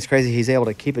 I just think it's crazy he's able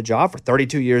to keep a job for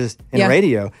 32 years in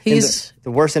radio. He's in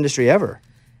the worst industry ever.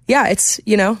 Yeah, it's,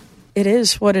 it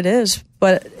is what it is.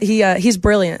 But he's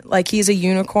brilliant. Like, he's a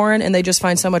unicorn, and they just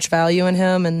find so much value in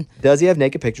him. And does he have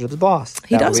naked pictures of his boss?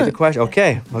 He that doesn't. Would be the question.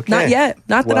 Okay. Not yet.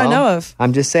 Not that I know of.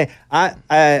 I'm just saying. I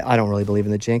don't really believe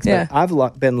in the jinx. Yeah. But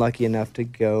I've been lucky enough to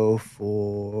go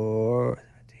for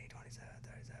 27,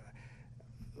 37.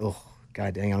 Oh,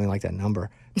 God dang, I don't even like that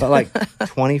number. But like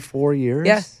 24 years.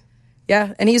 Yeah.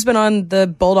 Yeah. And he's been on the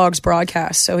Bulldogs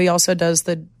broadcast. So he also does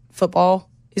the football.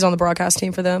 He's on the broadcast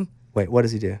team for them. Wait, what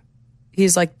does he do?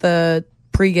 He's like the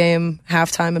pregame,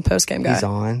 halftime, and postgame guy. He's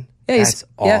on? Yeah, That's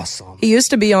awesome. Yeah. He used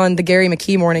to be on the Gary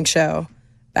McKee morning show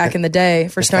back in the day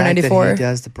for Star 94. That he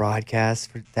does the broadcast.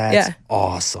 That's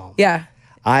awesome. Yeah.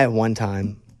 I at one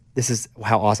time, this is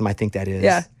how awesome I think that is.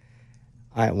 Yeah.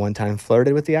 I at one time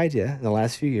flirted with the idea in the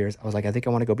last few years. I was like, I think I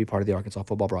want to go be part of the Arkansas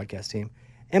football broadcast team.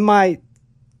 And my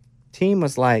team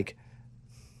was like,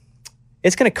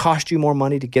 it's going to cost you more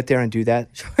money to get there and do that.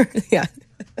 Sure. Yeah.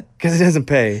 Because it doesn't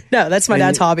pay. No, that's my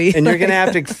dad's hobby. And you're going to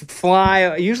have to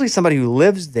fly, usually somebody who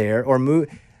lives there or move.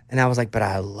 And I was like, but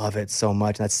I love it so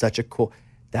much. That's such a cool,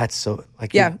 that's so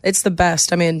like. Yeah, it's the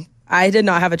best. I mean, I did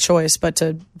not have a choice but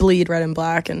to bleed red and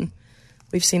black. And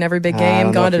we've seen every big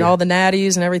game, gone to all the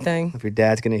natties and everything. If your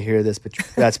dad's going to hear this, but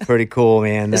that's pretty cool,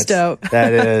 man. It's dope.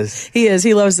 That is. He is.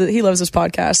 He loves this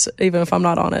podcast, even if I'm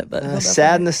not on it. But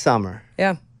Sad in the Summer.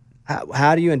 Yeah.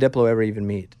 How do you and Diplo ever even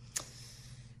meet?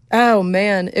 Oh,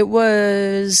 man. It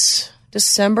was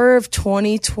December of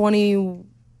 2020.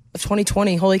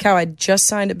 Holy cow, I just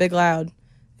signed at Big Loud.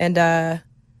 And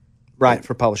right,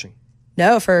 for publishing.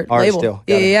 No, for Art label. Still.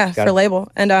 Yeah, for label.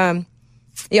 And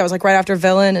it was like right after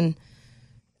Villain, and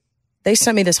they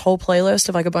sent me this whole playlist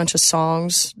of like a bunch of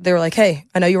songs. They were like, hey,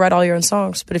 I know you write all your own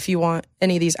songs, but if you want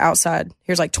any of these outside,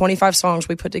 here's like 25 songs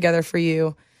we put together for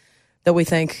you that we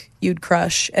think you'd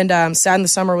crush. And Sad in the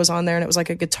Summer was on there, and it was like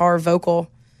a guitar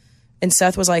vocal. And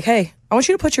Seth was like, hey, I want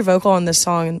you to put your vocal on this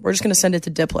song, and we're just going to send it to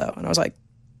Diplo. And I was like,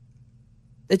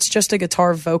 it's just a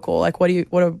guitar vocal. Like, what's he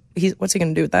going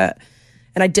to do with that?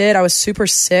 And I did. I was super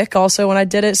sick also when I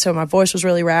did it, so my voice was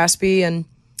really raspy. And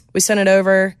we sent it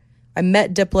over. I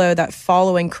met Diplo that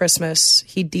following Christmas.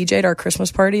 He DJ'd our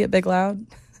Christmas party at Big Loud.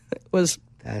 That's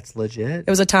legit. It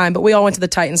was a time. But we all went to the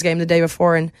Titans game the day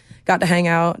before and got to hang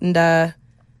out. And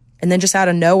then just out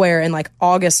of nowhere in like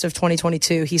August of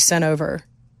 2022, he sent over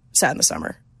Sad in the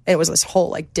Summer. It was this whole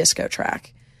like disco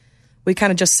track. We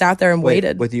kind of just sat there and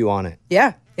waited. With you on it.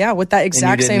 Yeah, with that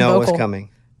exact same vocal. And you didn't know it was coming.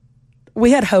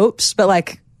 We had hopes, but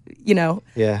like,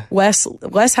 yeah. Wes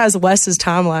has Wes's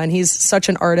timeline. He's such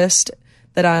an artist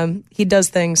that he does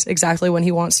things exactly when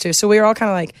he wants to. So we were all kind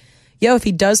of like, yo, if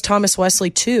he does Thomas Wesley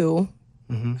too,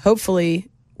 hopefully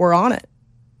we're on it.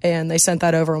 And they sent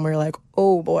that over, and we were like,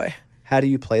 oh boy. How do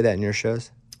you play that in your shows?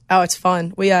 Oh, it's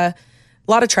fun. We a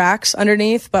lot of tracks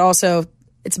underneath, but also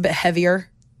it's a bit heavier,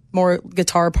 more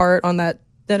guitar part on that.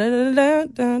 And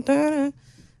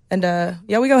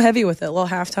we go heavy with it. A little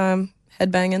halftime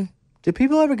headbanging. Do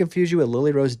people ever confuse you with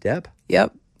Lily Rose Depp?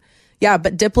 Yep. Yeah,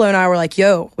 but Diplo and I were like,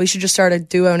 yo, we should just start a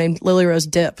duo named Lily Rose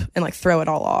Dip and like throw it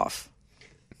all off.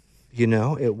 You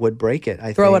know, it would break it.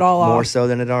 I Throw think, it all more off. so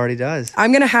than it already does.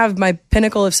 I'm going to have my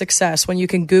pinnacle of success when you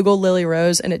can Google Lily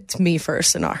Rose and it's me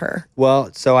first and not her.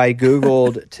 Well, so I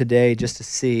Googled today just to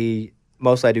see.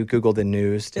 Mostly I do Google the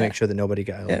news to make sure that nobody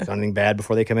got anything bad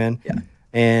before they come in. Yeah.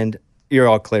 And you're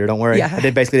all clear. Don't worry. Yeah. I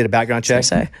basically did a background check.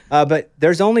 But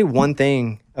there's only one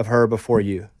thing of her before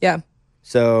you. Yeah.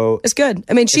 So it's good.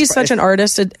 I mean, she's such an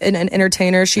artist and an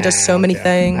entertainer. She does so many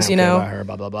things, you know. About her,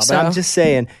 blah, blah, blah. So, but I'm just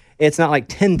saying, it's not like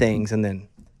 10 things and then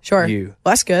you. Well,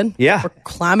 that's good. Yeah. We're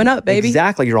climbing up, baby.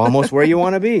 Exactly. You're almost where you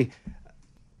want to be.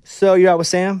 So you're out with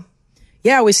Sam?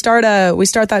 Yeah, we start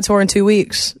that tour in 2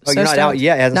 weeks. Oh, you're not out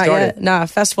yet? It hasn't not started? Yet. Nah,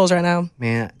 festivals right now.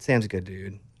 Man, Sam's a good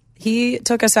dude. He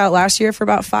took us out last year for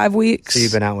about 5 weeks. So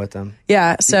you've been out with him?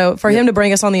 Yeah, so for him to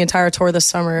bring us on the entire tour this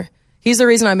summer, he's the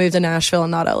reason I moved to Nashville and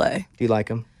not LA. Do you like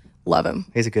him? Love him.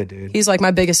 He's a good dude. He's like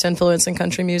my biggest influence in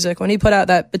country music. When he put out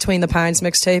that Between the Pines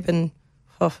mixtape in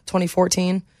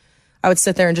 2014, I would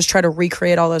sit there and just try to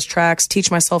recreate all those tracks,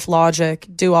 teach myself Logic,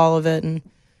 do all of it. And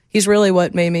he's really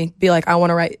what made me be like, I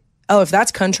want to write, if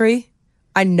that's country,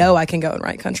 I know I can go and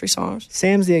write country songs.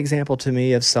 Sam's the example to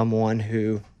me of someone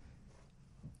who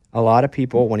a lot of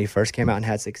people, when he first came out and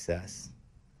had success,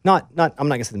 I'm not going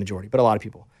to say the majority, but a lot of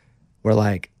people were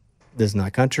like, this is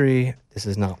not country. This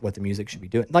is not what the music should be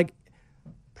doing. Like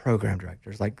program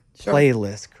directors, like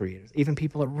playlist creators, even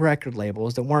people at record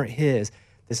labels that weren't his.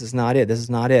 This is not it. This is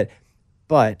not it.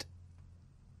 But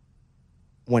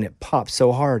when it popped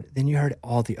so hard, then you heard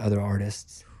all the other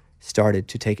artists started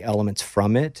to take elements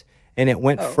from it. And it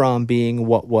went from being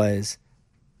what was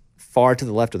far to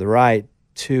the left or the right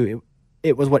to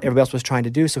it was what everybody else was trying to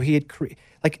do. So he had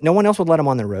like no one else would let him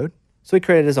on their road. So he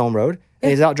created his own road. And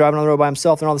he's out driving on the road by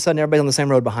himself, and all of a sudden everybody's on the same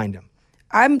road behind him.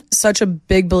 I'm such a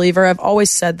big believer. I've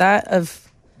always said that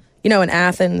in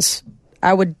Athens,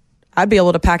 I'd be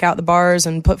able to pack out the bars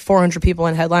and put 400 people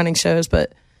in headlining shows.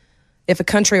 But if a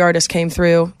country artist came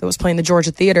through that was playing the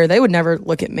Georgia Theater, they would never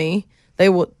look at me. They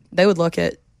would look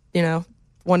at,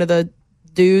 one of the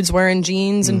dudes wearing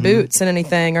jeans and boots and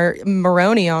anything. Or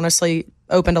Maroney, honestly,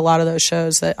 opened a lot of those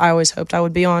shows that I always hoped I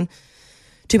would be on.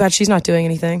 Too bad she's not doing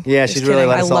anything. Yeah, she's really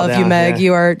let us all down. I love you, Meg. Yeah.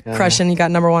 You are crushing. You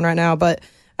got #1 right now. But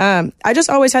I just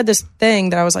always had this thing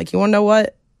that I was like, you want to know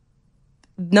what?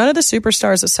 None of the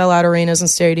superstars that sell out arenas and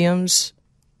stadiums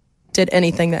did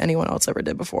anything that anyone else ever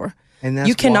did before. And that's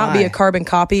you cannot be why. a carbon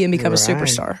copy and become a Right.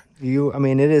 superstar.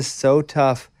 It is so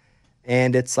tough.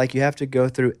 And it's like you have to go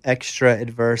through extra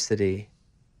adversity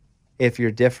if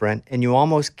you're different. And you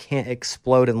almost can't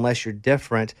explode unless you're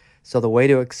different. So the way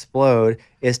to explode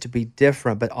is to be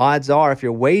different. But odds are, if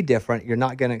you're way different, you're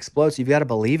not going to explode. So you've got to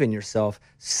believe in yourself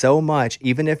so much,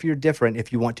 even if you're different,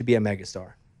 if you want to be a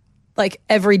megastar. Like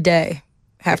every day,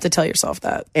 have to tell yourself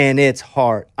that. And it's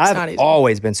hard. not I've easy.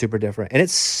 always been super different. And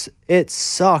it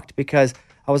sucked because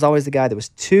I was always the guy that was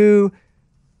too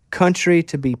country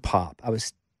to be pop. I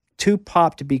was too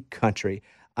pop to be country.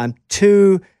 I'm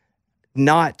too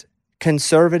not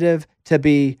conservative to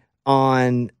be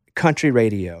on country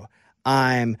radio.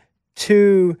 I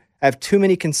have too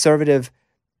many conservative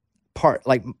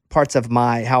parts of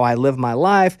how I live my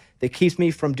life that keeps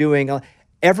me from doing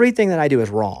everything that I do is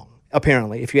wrong.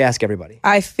 Apparently, if you ask everybody.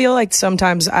 I feel like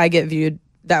sometimes I get viewed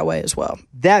that way as well.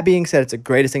 That being said, it's the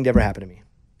greatest thing to ever happen to me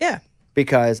Yeah.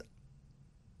 because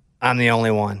I'm the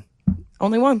only one.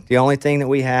 Only one. The only thing that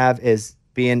we have is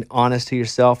being honest to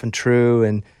yourself and true.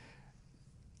 And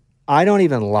I don't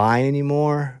even lie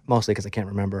anymore, mostly because I can't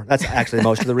remember. That's actually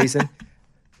most of the reason.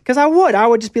 Because I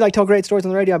would just be like, tell great stories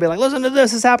on the radio. I'd be like, listen to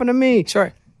this happened to me.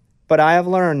 Sure. But I have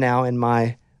learned now in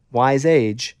my wise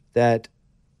age that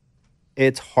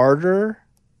it's harder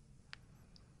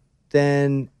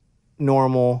than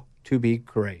normal to be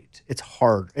great. It's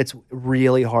hard. It's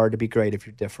really hard to be great if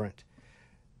you're different.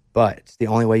 But the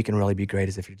only way you can really be great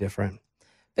is if you're different.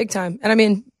 Big time. And I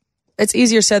mean, it's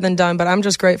easier said than done, but I'm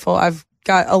just grateful. I've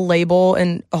got a label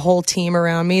and a whole team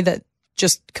around me that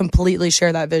just completely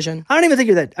share that vision. I don't even think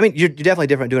you're that. I mean, you're definitely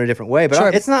different doing it a different way, but Sure.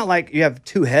 it's not like you have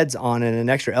two heads on and an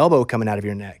extra elbow coming out of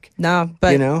your neck. No,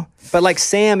 but But like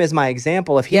Sam is my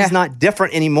example. If he's Yeah. not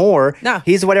different anymore, No.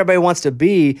 he's what everybody wants to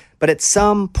be. But at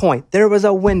some point, there was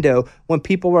a window when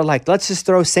people were like, let's just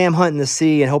throw Sam Hunt in the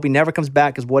sea and hope he never comes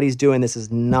back because what he's doing, this is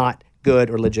not good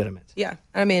or legitimate. yeah,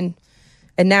 I mean,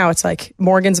 and now it's like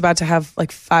Morgan's about to have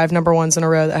like 5 #1s in a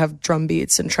row that have drum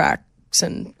beats and tracks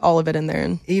and all of it in there.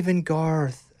 And Even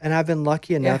Garth. And I've been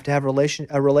lucky enough Yeah. to have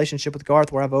a relationship with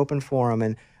Garth where I've opened for him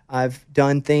and I've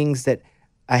done things that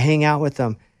I hang out with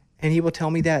them. And he will tell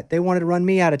me that they wanted to run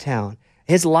me out of town.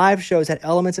 His live shows had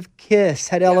elements of Kiss,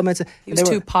 had elements of... He was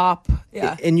too pop.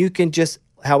 Yeah. And you can just,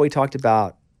 how we talked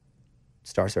about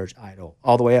Star Search, Idol,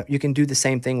 all the way up, you can do the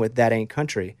same thing with That Ain't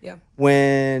Country. Yeah.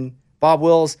 When Bob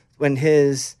Wills, when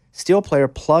his steel player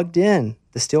plugged in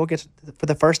the steel guitar for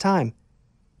the first time,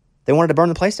 they wanted to burn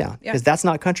the place down because that's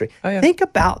not country. Oh, yeah. Think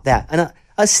about that.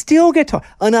 A steel guitar,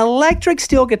 an electric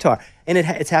steel guitar. And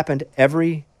it's happened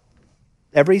every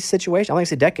situation. I'm going to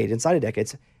say decade, inside a decade.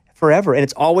 It's forever. And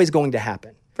it's always going to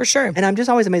happen. For sure. And I'm just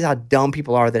always amazed how dumb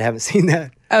people are that haven't seen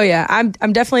that. Oh, yeah. I'm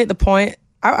definitely at the point.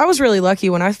 I was really lucky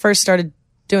when I first started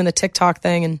doing the TikTok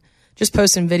thing and just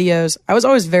posting videos. I was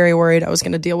always very worried I was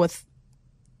going to deal with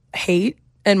hate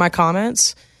in my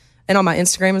comments and on my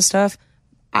Instagram and stuff.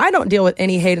 I don't deal with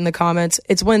any hate in the comments.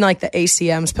 It's when like the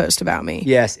ACMs post about me.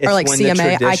 Yes. It's or like when CMA.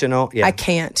 the traditional, I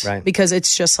can't because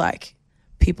it's just like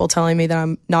people telling me that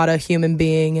I'm not a human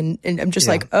being. And I'm just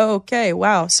like, oh, okay,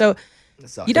 wow. So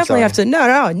you definitely have to,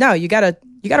 no. You gotta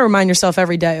remind yourself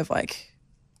every day of like,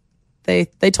 they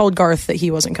told Garth that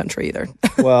he wasn't country either.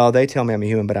 Well, they tell me I'm a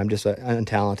human, but I'm just an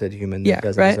untalented human that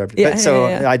doesn't deserve to.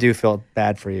 Yeah, I do feel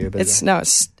bad for you. But it's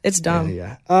dumb.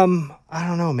 Yeah. I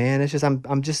don't know, man. It's just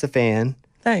I'm just a fan.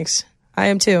 Thanks. I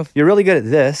am too. You're really good at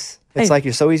this. It's like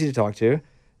you're so easy to talk to.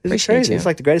 This is crazy. You. It's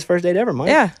like the greatest first date ever, Mike.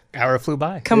 Yeah. Hour flew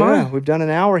by. Come on. We've done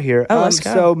an hour here. Oh, let's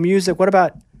go. So music,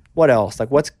 what else? Like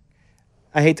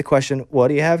I hate the question, what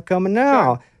do you have coming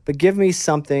now? Sure. But give me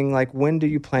something like, when do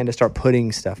you plan to start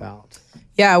putting stuff out?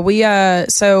 Yeah,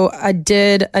 so I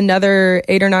did another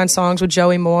 8 or 9 songs with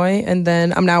Joey Moy, and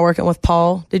then I'm now working with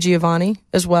Paul DiGiovanni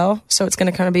as well. So it's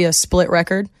going to kind of be a split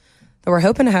record that we're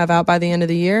hoping to have out by the end of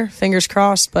the year. Fingers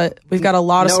crossed, but we've got a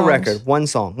lot of songs. No record, one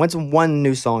song. When's one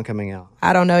new song coming out?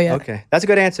 I don't know yet. Okay, that's a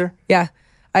good answer. Yeah,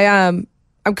 I'm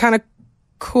kind of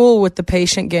cool with the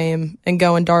patient game and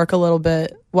going dark a little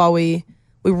bit while we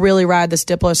really ride this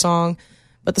Diplo song.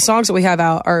 But the songs that we have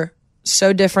out are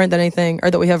so different than anything, or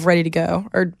that we have ready to go,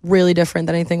 are really different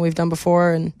than anything we've done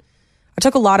before. And I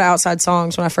took a lot of outside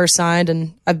songs when I first signed,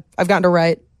 and I've gotten to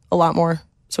write a lot more.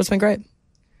 So it's been great.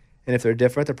 And if they're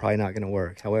different, they're probably not going to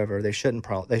work. However, they shouldn't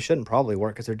probably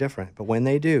work because they're different. But when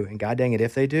they do, and god dang it,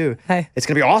 if they do, it's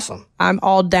going to be awesome. I'm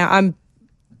all down.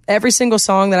 Every single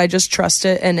song that I just trust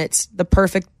it, and it's the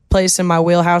perfect place in my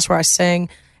wheelhouse where I sing,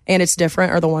 and it's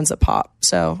different, are the ones that pop.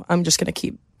 So I'm just going to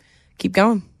keep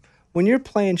going. When you're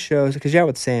playing shows, because you're out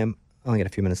with Sam, I only got a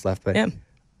few minutes left, but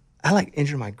I like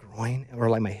injure my groin or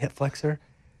like my hip flexor,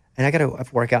 and I got to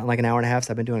work out in like an hour and a half.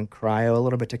 So I've been doing cryo a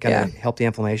little bit to kind of help the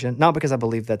inflammation. Not because I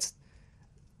believe that's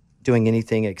doing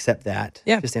anything except that,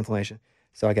 just inflammation.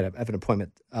 So I have an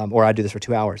appointment, or I do this for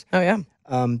 2 hours. Oh yeah.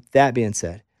 That being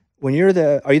said, when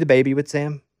are you the baby with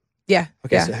Sam? Yeah.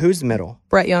 Okay. Yeah. So who's the middle?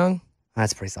 Brett Young.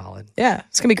 That's pretty solid. Yeah,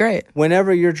 it's going to be great.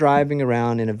 Whenever you're driving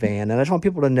around in a van, and I just want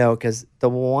people to know, because the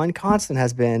one constant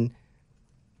has been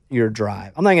your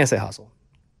drive. I'm not going to say hustle.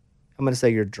 I'm going to say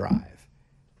your drive.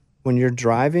 When you're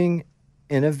driving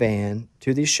in a van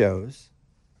to these shows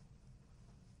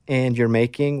and you're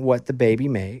making what the baby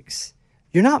makes,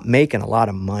 you're not making a lot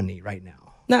of money right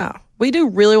now. No. We do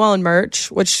really well in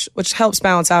merch, which helps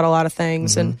balance out a lot of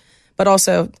things. But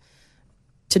also,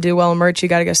 to do well in merch, you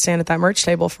got to go stand at that merch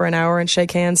table for an hour and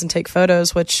shake hands and take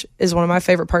photos, which is one of my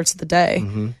favorite parts of the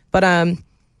day. But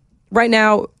right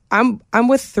now, I'm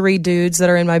with 3 dudes that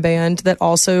are in my band that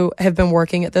also have been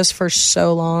working at this for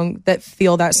so long, that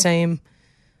feel that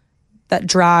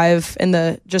drive and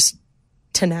the just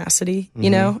tenacity, you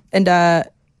know? And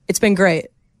it's been great.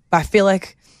 I feel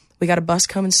like we got a bus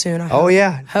coming soon. I hope. Oh,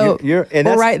 yeah. Hope. We're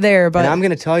right there. But and I'm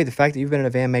going to tell you, the fact that you've been in a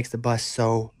van makes the bus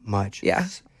so much. Yeah.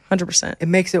 100%. It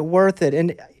makes it worth it.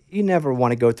 And you never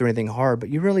want to go through anything hard, but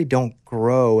you really don't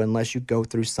grow unless you go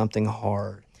through something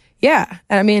hard. Yeah.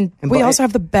 And I mean, we also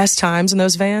have the best times in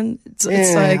those vans. It's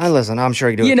like, listen, I'm sure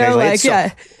you do it. You know, like,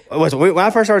 when I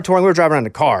first started touring, we were driving around in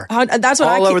a car. That's what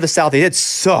all over the Southeast. It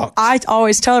sucked. I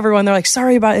always tell everyone, they're like,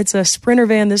 sorry about it's a Sprinter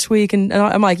van this week. And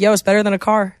I'm like, yo, it's better than a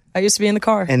car. I used to be in the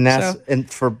car. And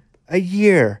and for a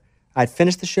year, I'd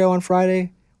finish the show on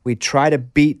Friday. We'd try to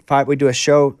beat 5. We'd do a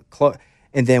show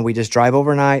and then we just drive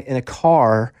overnight in a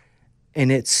car,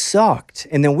 and it sucked.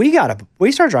 And then we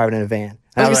started driving in a van.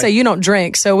 I was going to say, you don't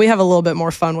drink, so we have a little bit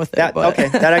more fun with it. Okay,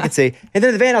 that I can see. And then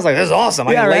in the van, I was like, this is awesome.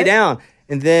 I can lay down.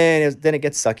 And then it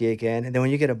gets sucky again. And then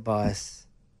when you get a bus,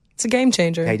 it's a game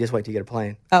changer. Hey, just wait till you get a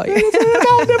plane. Oh, yeah.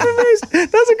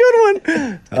 That's a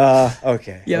good one.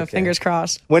 Okay. Yeah, fingers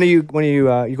crossed. When are you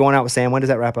going out with Sam? When does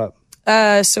that wrap up?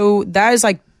 So that is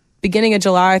like beginning of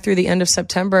July through the end of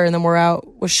September, and then we're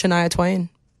out with Shania Twain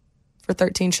for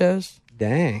 13 shows.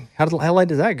 Dang. How late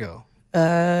does that go?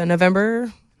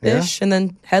 November-ish, and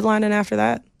then headlining after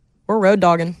that. We're road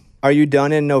dogging. Are you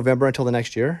done in November until the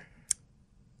next year?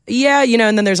 Yeah,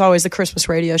 and then there's always the Christmas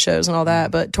radio shows and all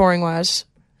that. But touring wise,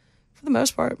 for the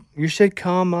most part, you should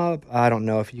come up. I don't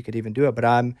know if you could even do it, but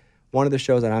I'm one of the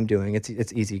shows that I'm doing.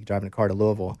 It's easy driving a car to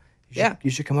Louisville. You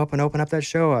should come up and open up that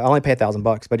show. I only pay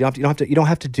 $1,000, but you don't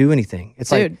have to do anything. It's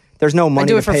Dude, like there's no money I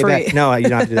do it to for pay free. back. No, you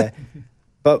don't have to do that.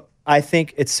 But I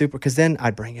think it's super because then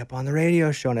I'd bring you up on the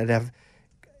radio show and I'd have.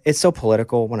 It's so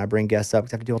political when I bring guests up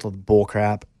because I have to deal with all the bull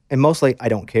crap, and mostly I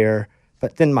don't care.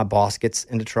 But then my boss gets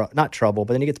into not trouble,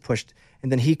 but then he gets pushed,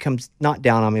 and then he comes not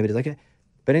down on me, but he's like,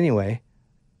 but anyway,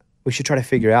 we should try to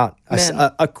figure out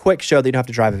a quick show that you don't have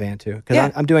to drive a van to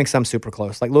because I'm doing some super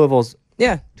close, like Louisville's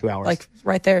 2 hours, like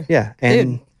right there. Yeah,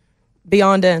 and dude,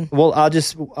 beyond in. Well,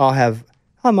 I'll have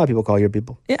my people call your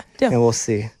people. Yeah, deal. And we'll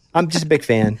see. I'm just a big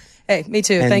fan. Hey, me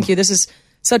too. Thank you. This is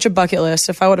such a bucket list.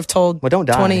 If I would have told don't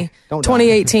die.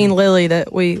 2018 Lily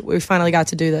that we finally got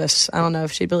to do this, I don't know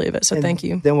if she'd believe it. So thank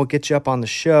you. Then we'll get you up on the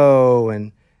show,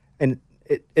 and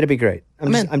it'll be great.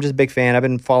 I'm just a big fan. I've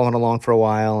been following along for a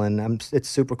while, and it's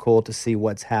super cool to see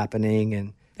what's happening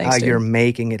and how you're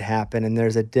making it happen. And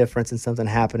there's a difference in something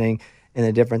happening, and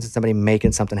a difference in somebody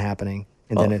making something happening,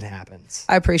 and then it happens.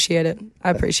 I appreciate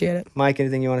it. Mike,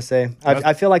 anything you want to say?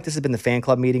 I feel like this has been the fan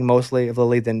club meeting mostly of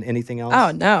Lily than anything else.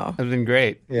 Oh, no. It's been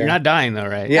great. Yeah. You're not dying, though,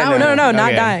 right? Yeah, no, not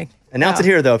Okay. dying. Announce it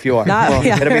here, though, if you are.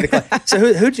 It'll be the club.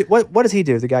 So what does he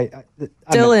do? The guy?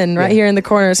 Dylan, right here in the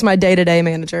corner. It's my day-to-day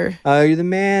manager. Oh, you're the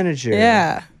manager.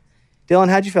 Yeah. Dylan,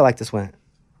 how'd you feel like this went?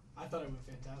 I thought it went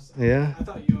fantastic. Yeah. I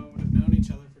thought you all would have known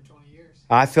each other for 20 years.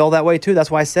 I feel that way, too. That's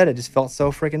why I said it. It just felt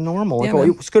so freaking normal. Yeah,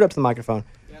 you scoot up to the microphone.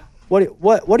 Yeah.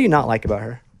 What do you not like about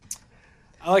her?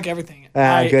 I like everything.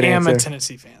 I good am answer. a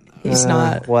Tennessee fan, though. He's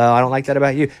not. Well, I don't like that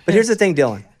about you. But here's the thing,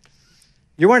 Dylan.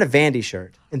 You're wearing a Vandy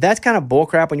shirt, and that's kind of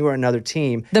bullcrap when you wear another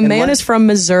team. The man is from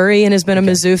Missouri and has been a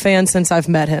Mizzou fan since I've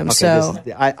met him.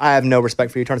 Okay, I have no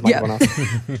respect for you. Turn the microphone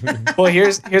off. Well,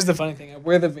 here's the funny thing. I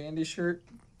wear the Vandy shirt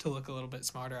to look a little bit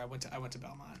smarter. I went to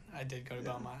Belmont. I did go to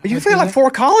Belmont. You feel like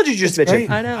 4 colleges you just bitching.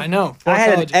 I know. I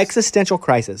had an existential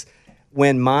crisis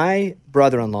when my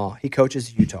brother-in-law, he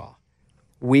coaches Utah.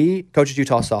 We coaches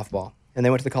Utah softball, and they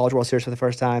went to the College World Series for the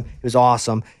first time. It was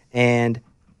awesome, and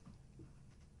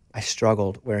I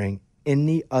struggled wearing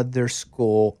any other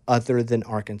school other than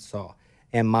Arkansas.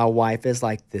 And my wife is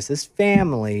like, this is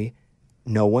family.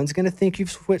 No one's going to think you've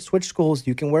switched schools.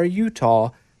 You can wear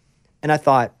Utah. And I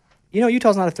thought,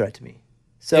 Utah's not a threat to me.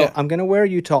 So I'm going to wear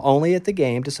Utah only at the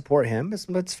game to support him.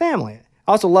 It's family.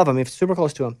 I also love him. I'm super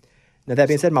close to him. Now, that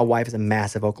being said, my wife is a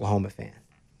massive Oklahoma fan.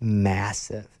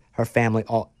 Massive. Her family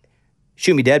all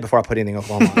shoot me dead before I put anything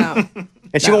Oklahoma on.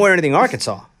 And she won't wear anything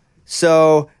Arkansas.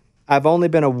 So I've only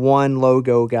been a 1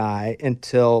 logo guy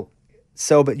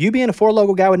but you being a 4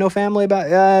 logo guy with no family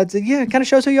it kind of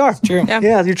shows who you are. It's true.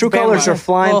 Yeah, your true colors are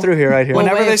flying through here right here.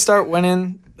 Whenever they start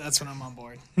winning, that's when I'm on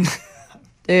board.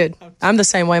 Dude, I'm the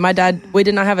same way. My dad, we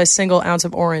did not have a single ounce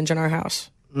of orange in our house.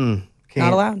 Not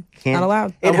allowed. Not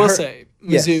allowed. I will say,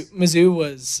 Mizzou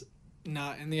was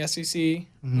not in the SEC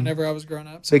whenever I was growing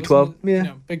up. So Big 12.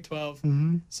 Big 12.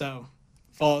 So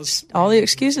falls. All the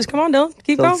excuses. Come on, Dylan.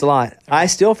 Keep going. It's a lot. I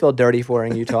still feel dirty for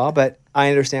wearing Utah, but I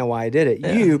understand why I did it.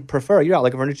 Yeah. You're out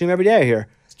looking for a new team every day here.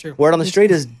 It's true. Word on the street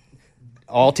is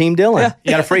all Team Dylan. Yeah.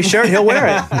 You got a free shirt, he'll wear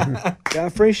it. Got a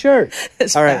free shirt.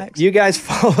 All right. Facts. You guys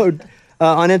followed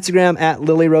on Instagram at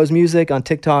Lily Rose Music, on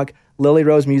TikTok, Lily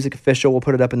Rose Music Official. We'll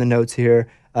put it up in the notes here.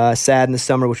 Sad in the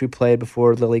Summer, which we played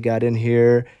before Lily got in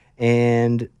here.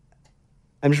 And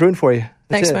I'm just rooting for you.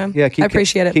 Thanks, man. Yeah, I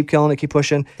appreciate it. Keep killing it. Keep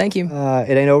pushing. Thank you.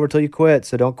 It ain't over till you quit,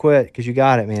 so don't quit because you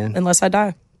got it, man. Unless I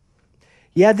die.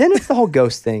 Yeah, then it's the whole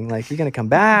ghost thing. Like, you're going to come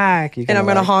back. And I'm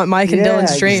going to haunt Mike and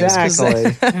Dylan's dreams. Exactly.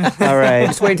 All right.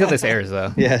 Just wait until this airs,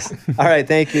 though. Yes. All right.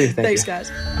 Thank you. Thanks, guys.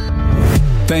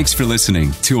 Thanks for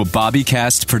listening to a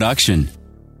BobbyCast production.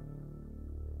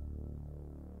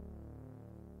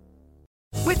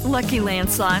 With Lucky Land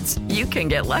Slots, you can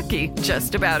get lucky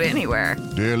just about anywhere.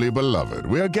 Dearly beloved,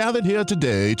 we are gathered here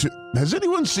today to... Has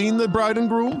anyone seen the bride and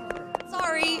groom?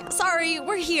 Sorry,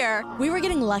 we're here. We were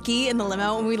getting lucky in the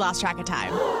limo and we lost track of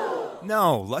time.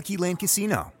 No, Lucky Land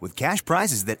Casino, with cash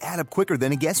prizes that add up quicker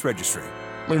than a guest registry.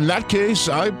 In that case,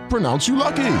 I pronounce you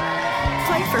lucky.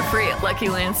 Play for free at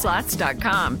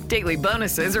LuckyLandSlots.com. Daily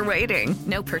bonuses are waiting.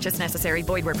 No purchase necessary.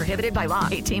 Void where prohibited by law.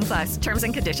 18+. Terms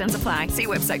and conditions apply. See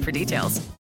website for details.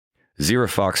 Zero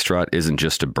Foxtrot isn't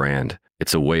just a brand,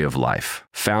 it's a way of life.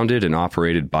 Founded and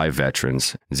operated by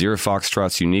veterans, Zero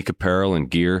Foxtrot's unique apparel and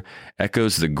gear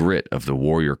echoes the grit of the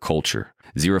warrior culture.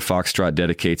 Zero Foxtrot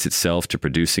dedicates itself to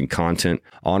producing content,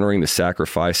 honoring the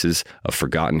sacrifices of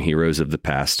forgotten heroes of the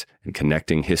past, and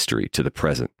connecting history to the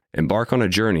present. Embark on a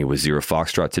journey with Zero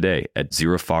Foxtrot today at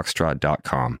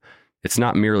zerofoxtrot.com. It's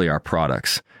not merely our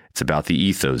products. It's about the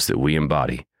ethos that we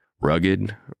embody.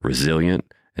 Rugged,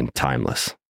 resilient, and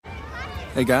timeless.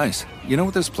 Hey guys, you know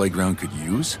what this playground could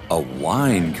use? A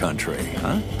wine country,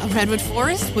 huh? A redwood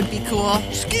forest would be cool.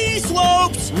 Ski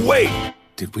slopes! Wait!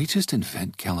 Did we just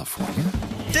invent California?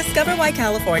 Discover why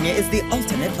California is the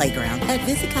ultimate playground at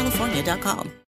visitcalifornia.com.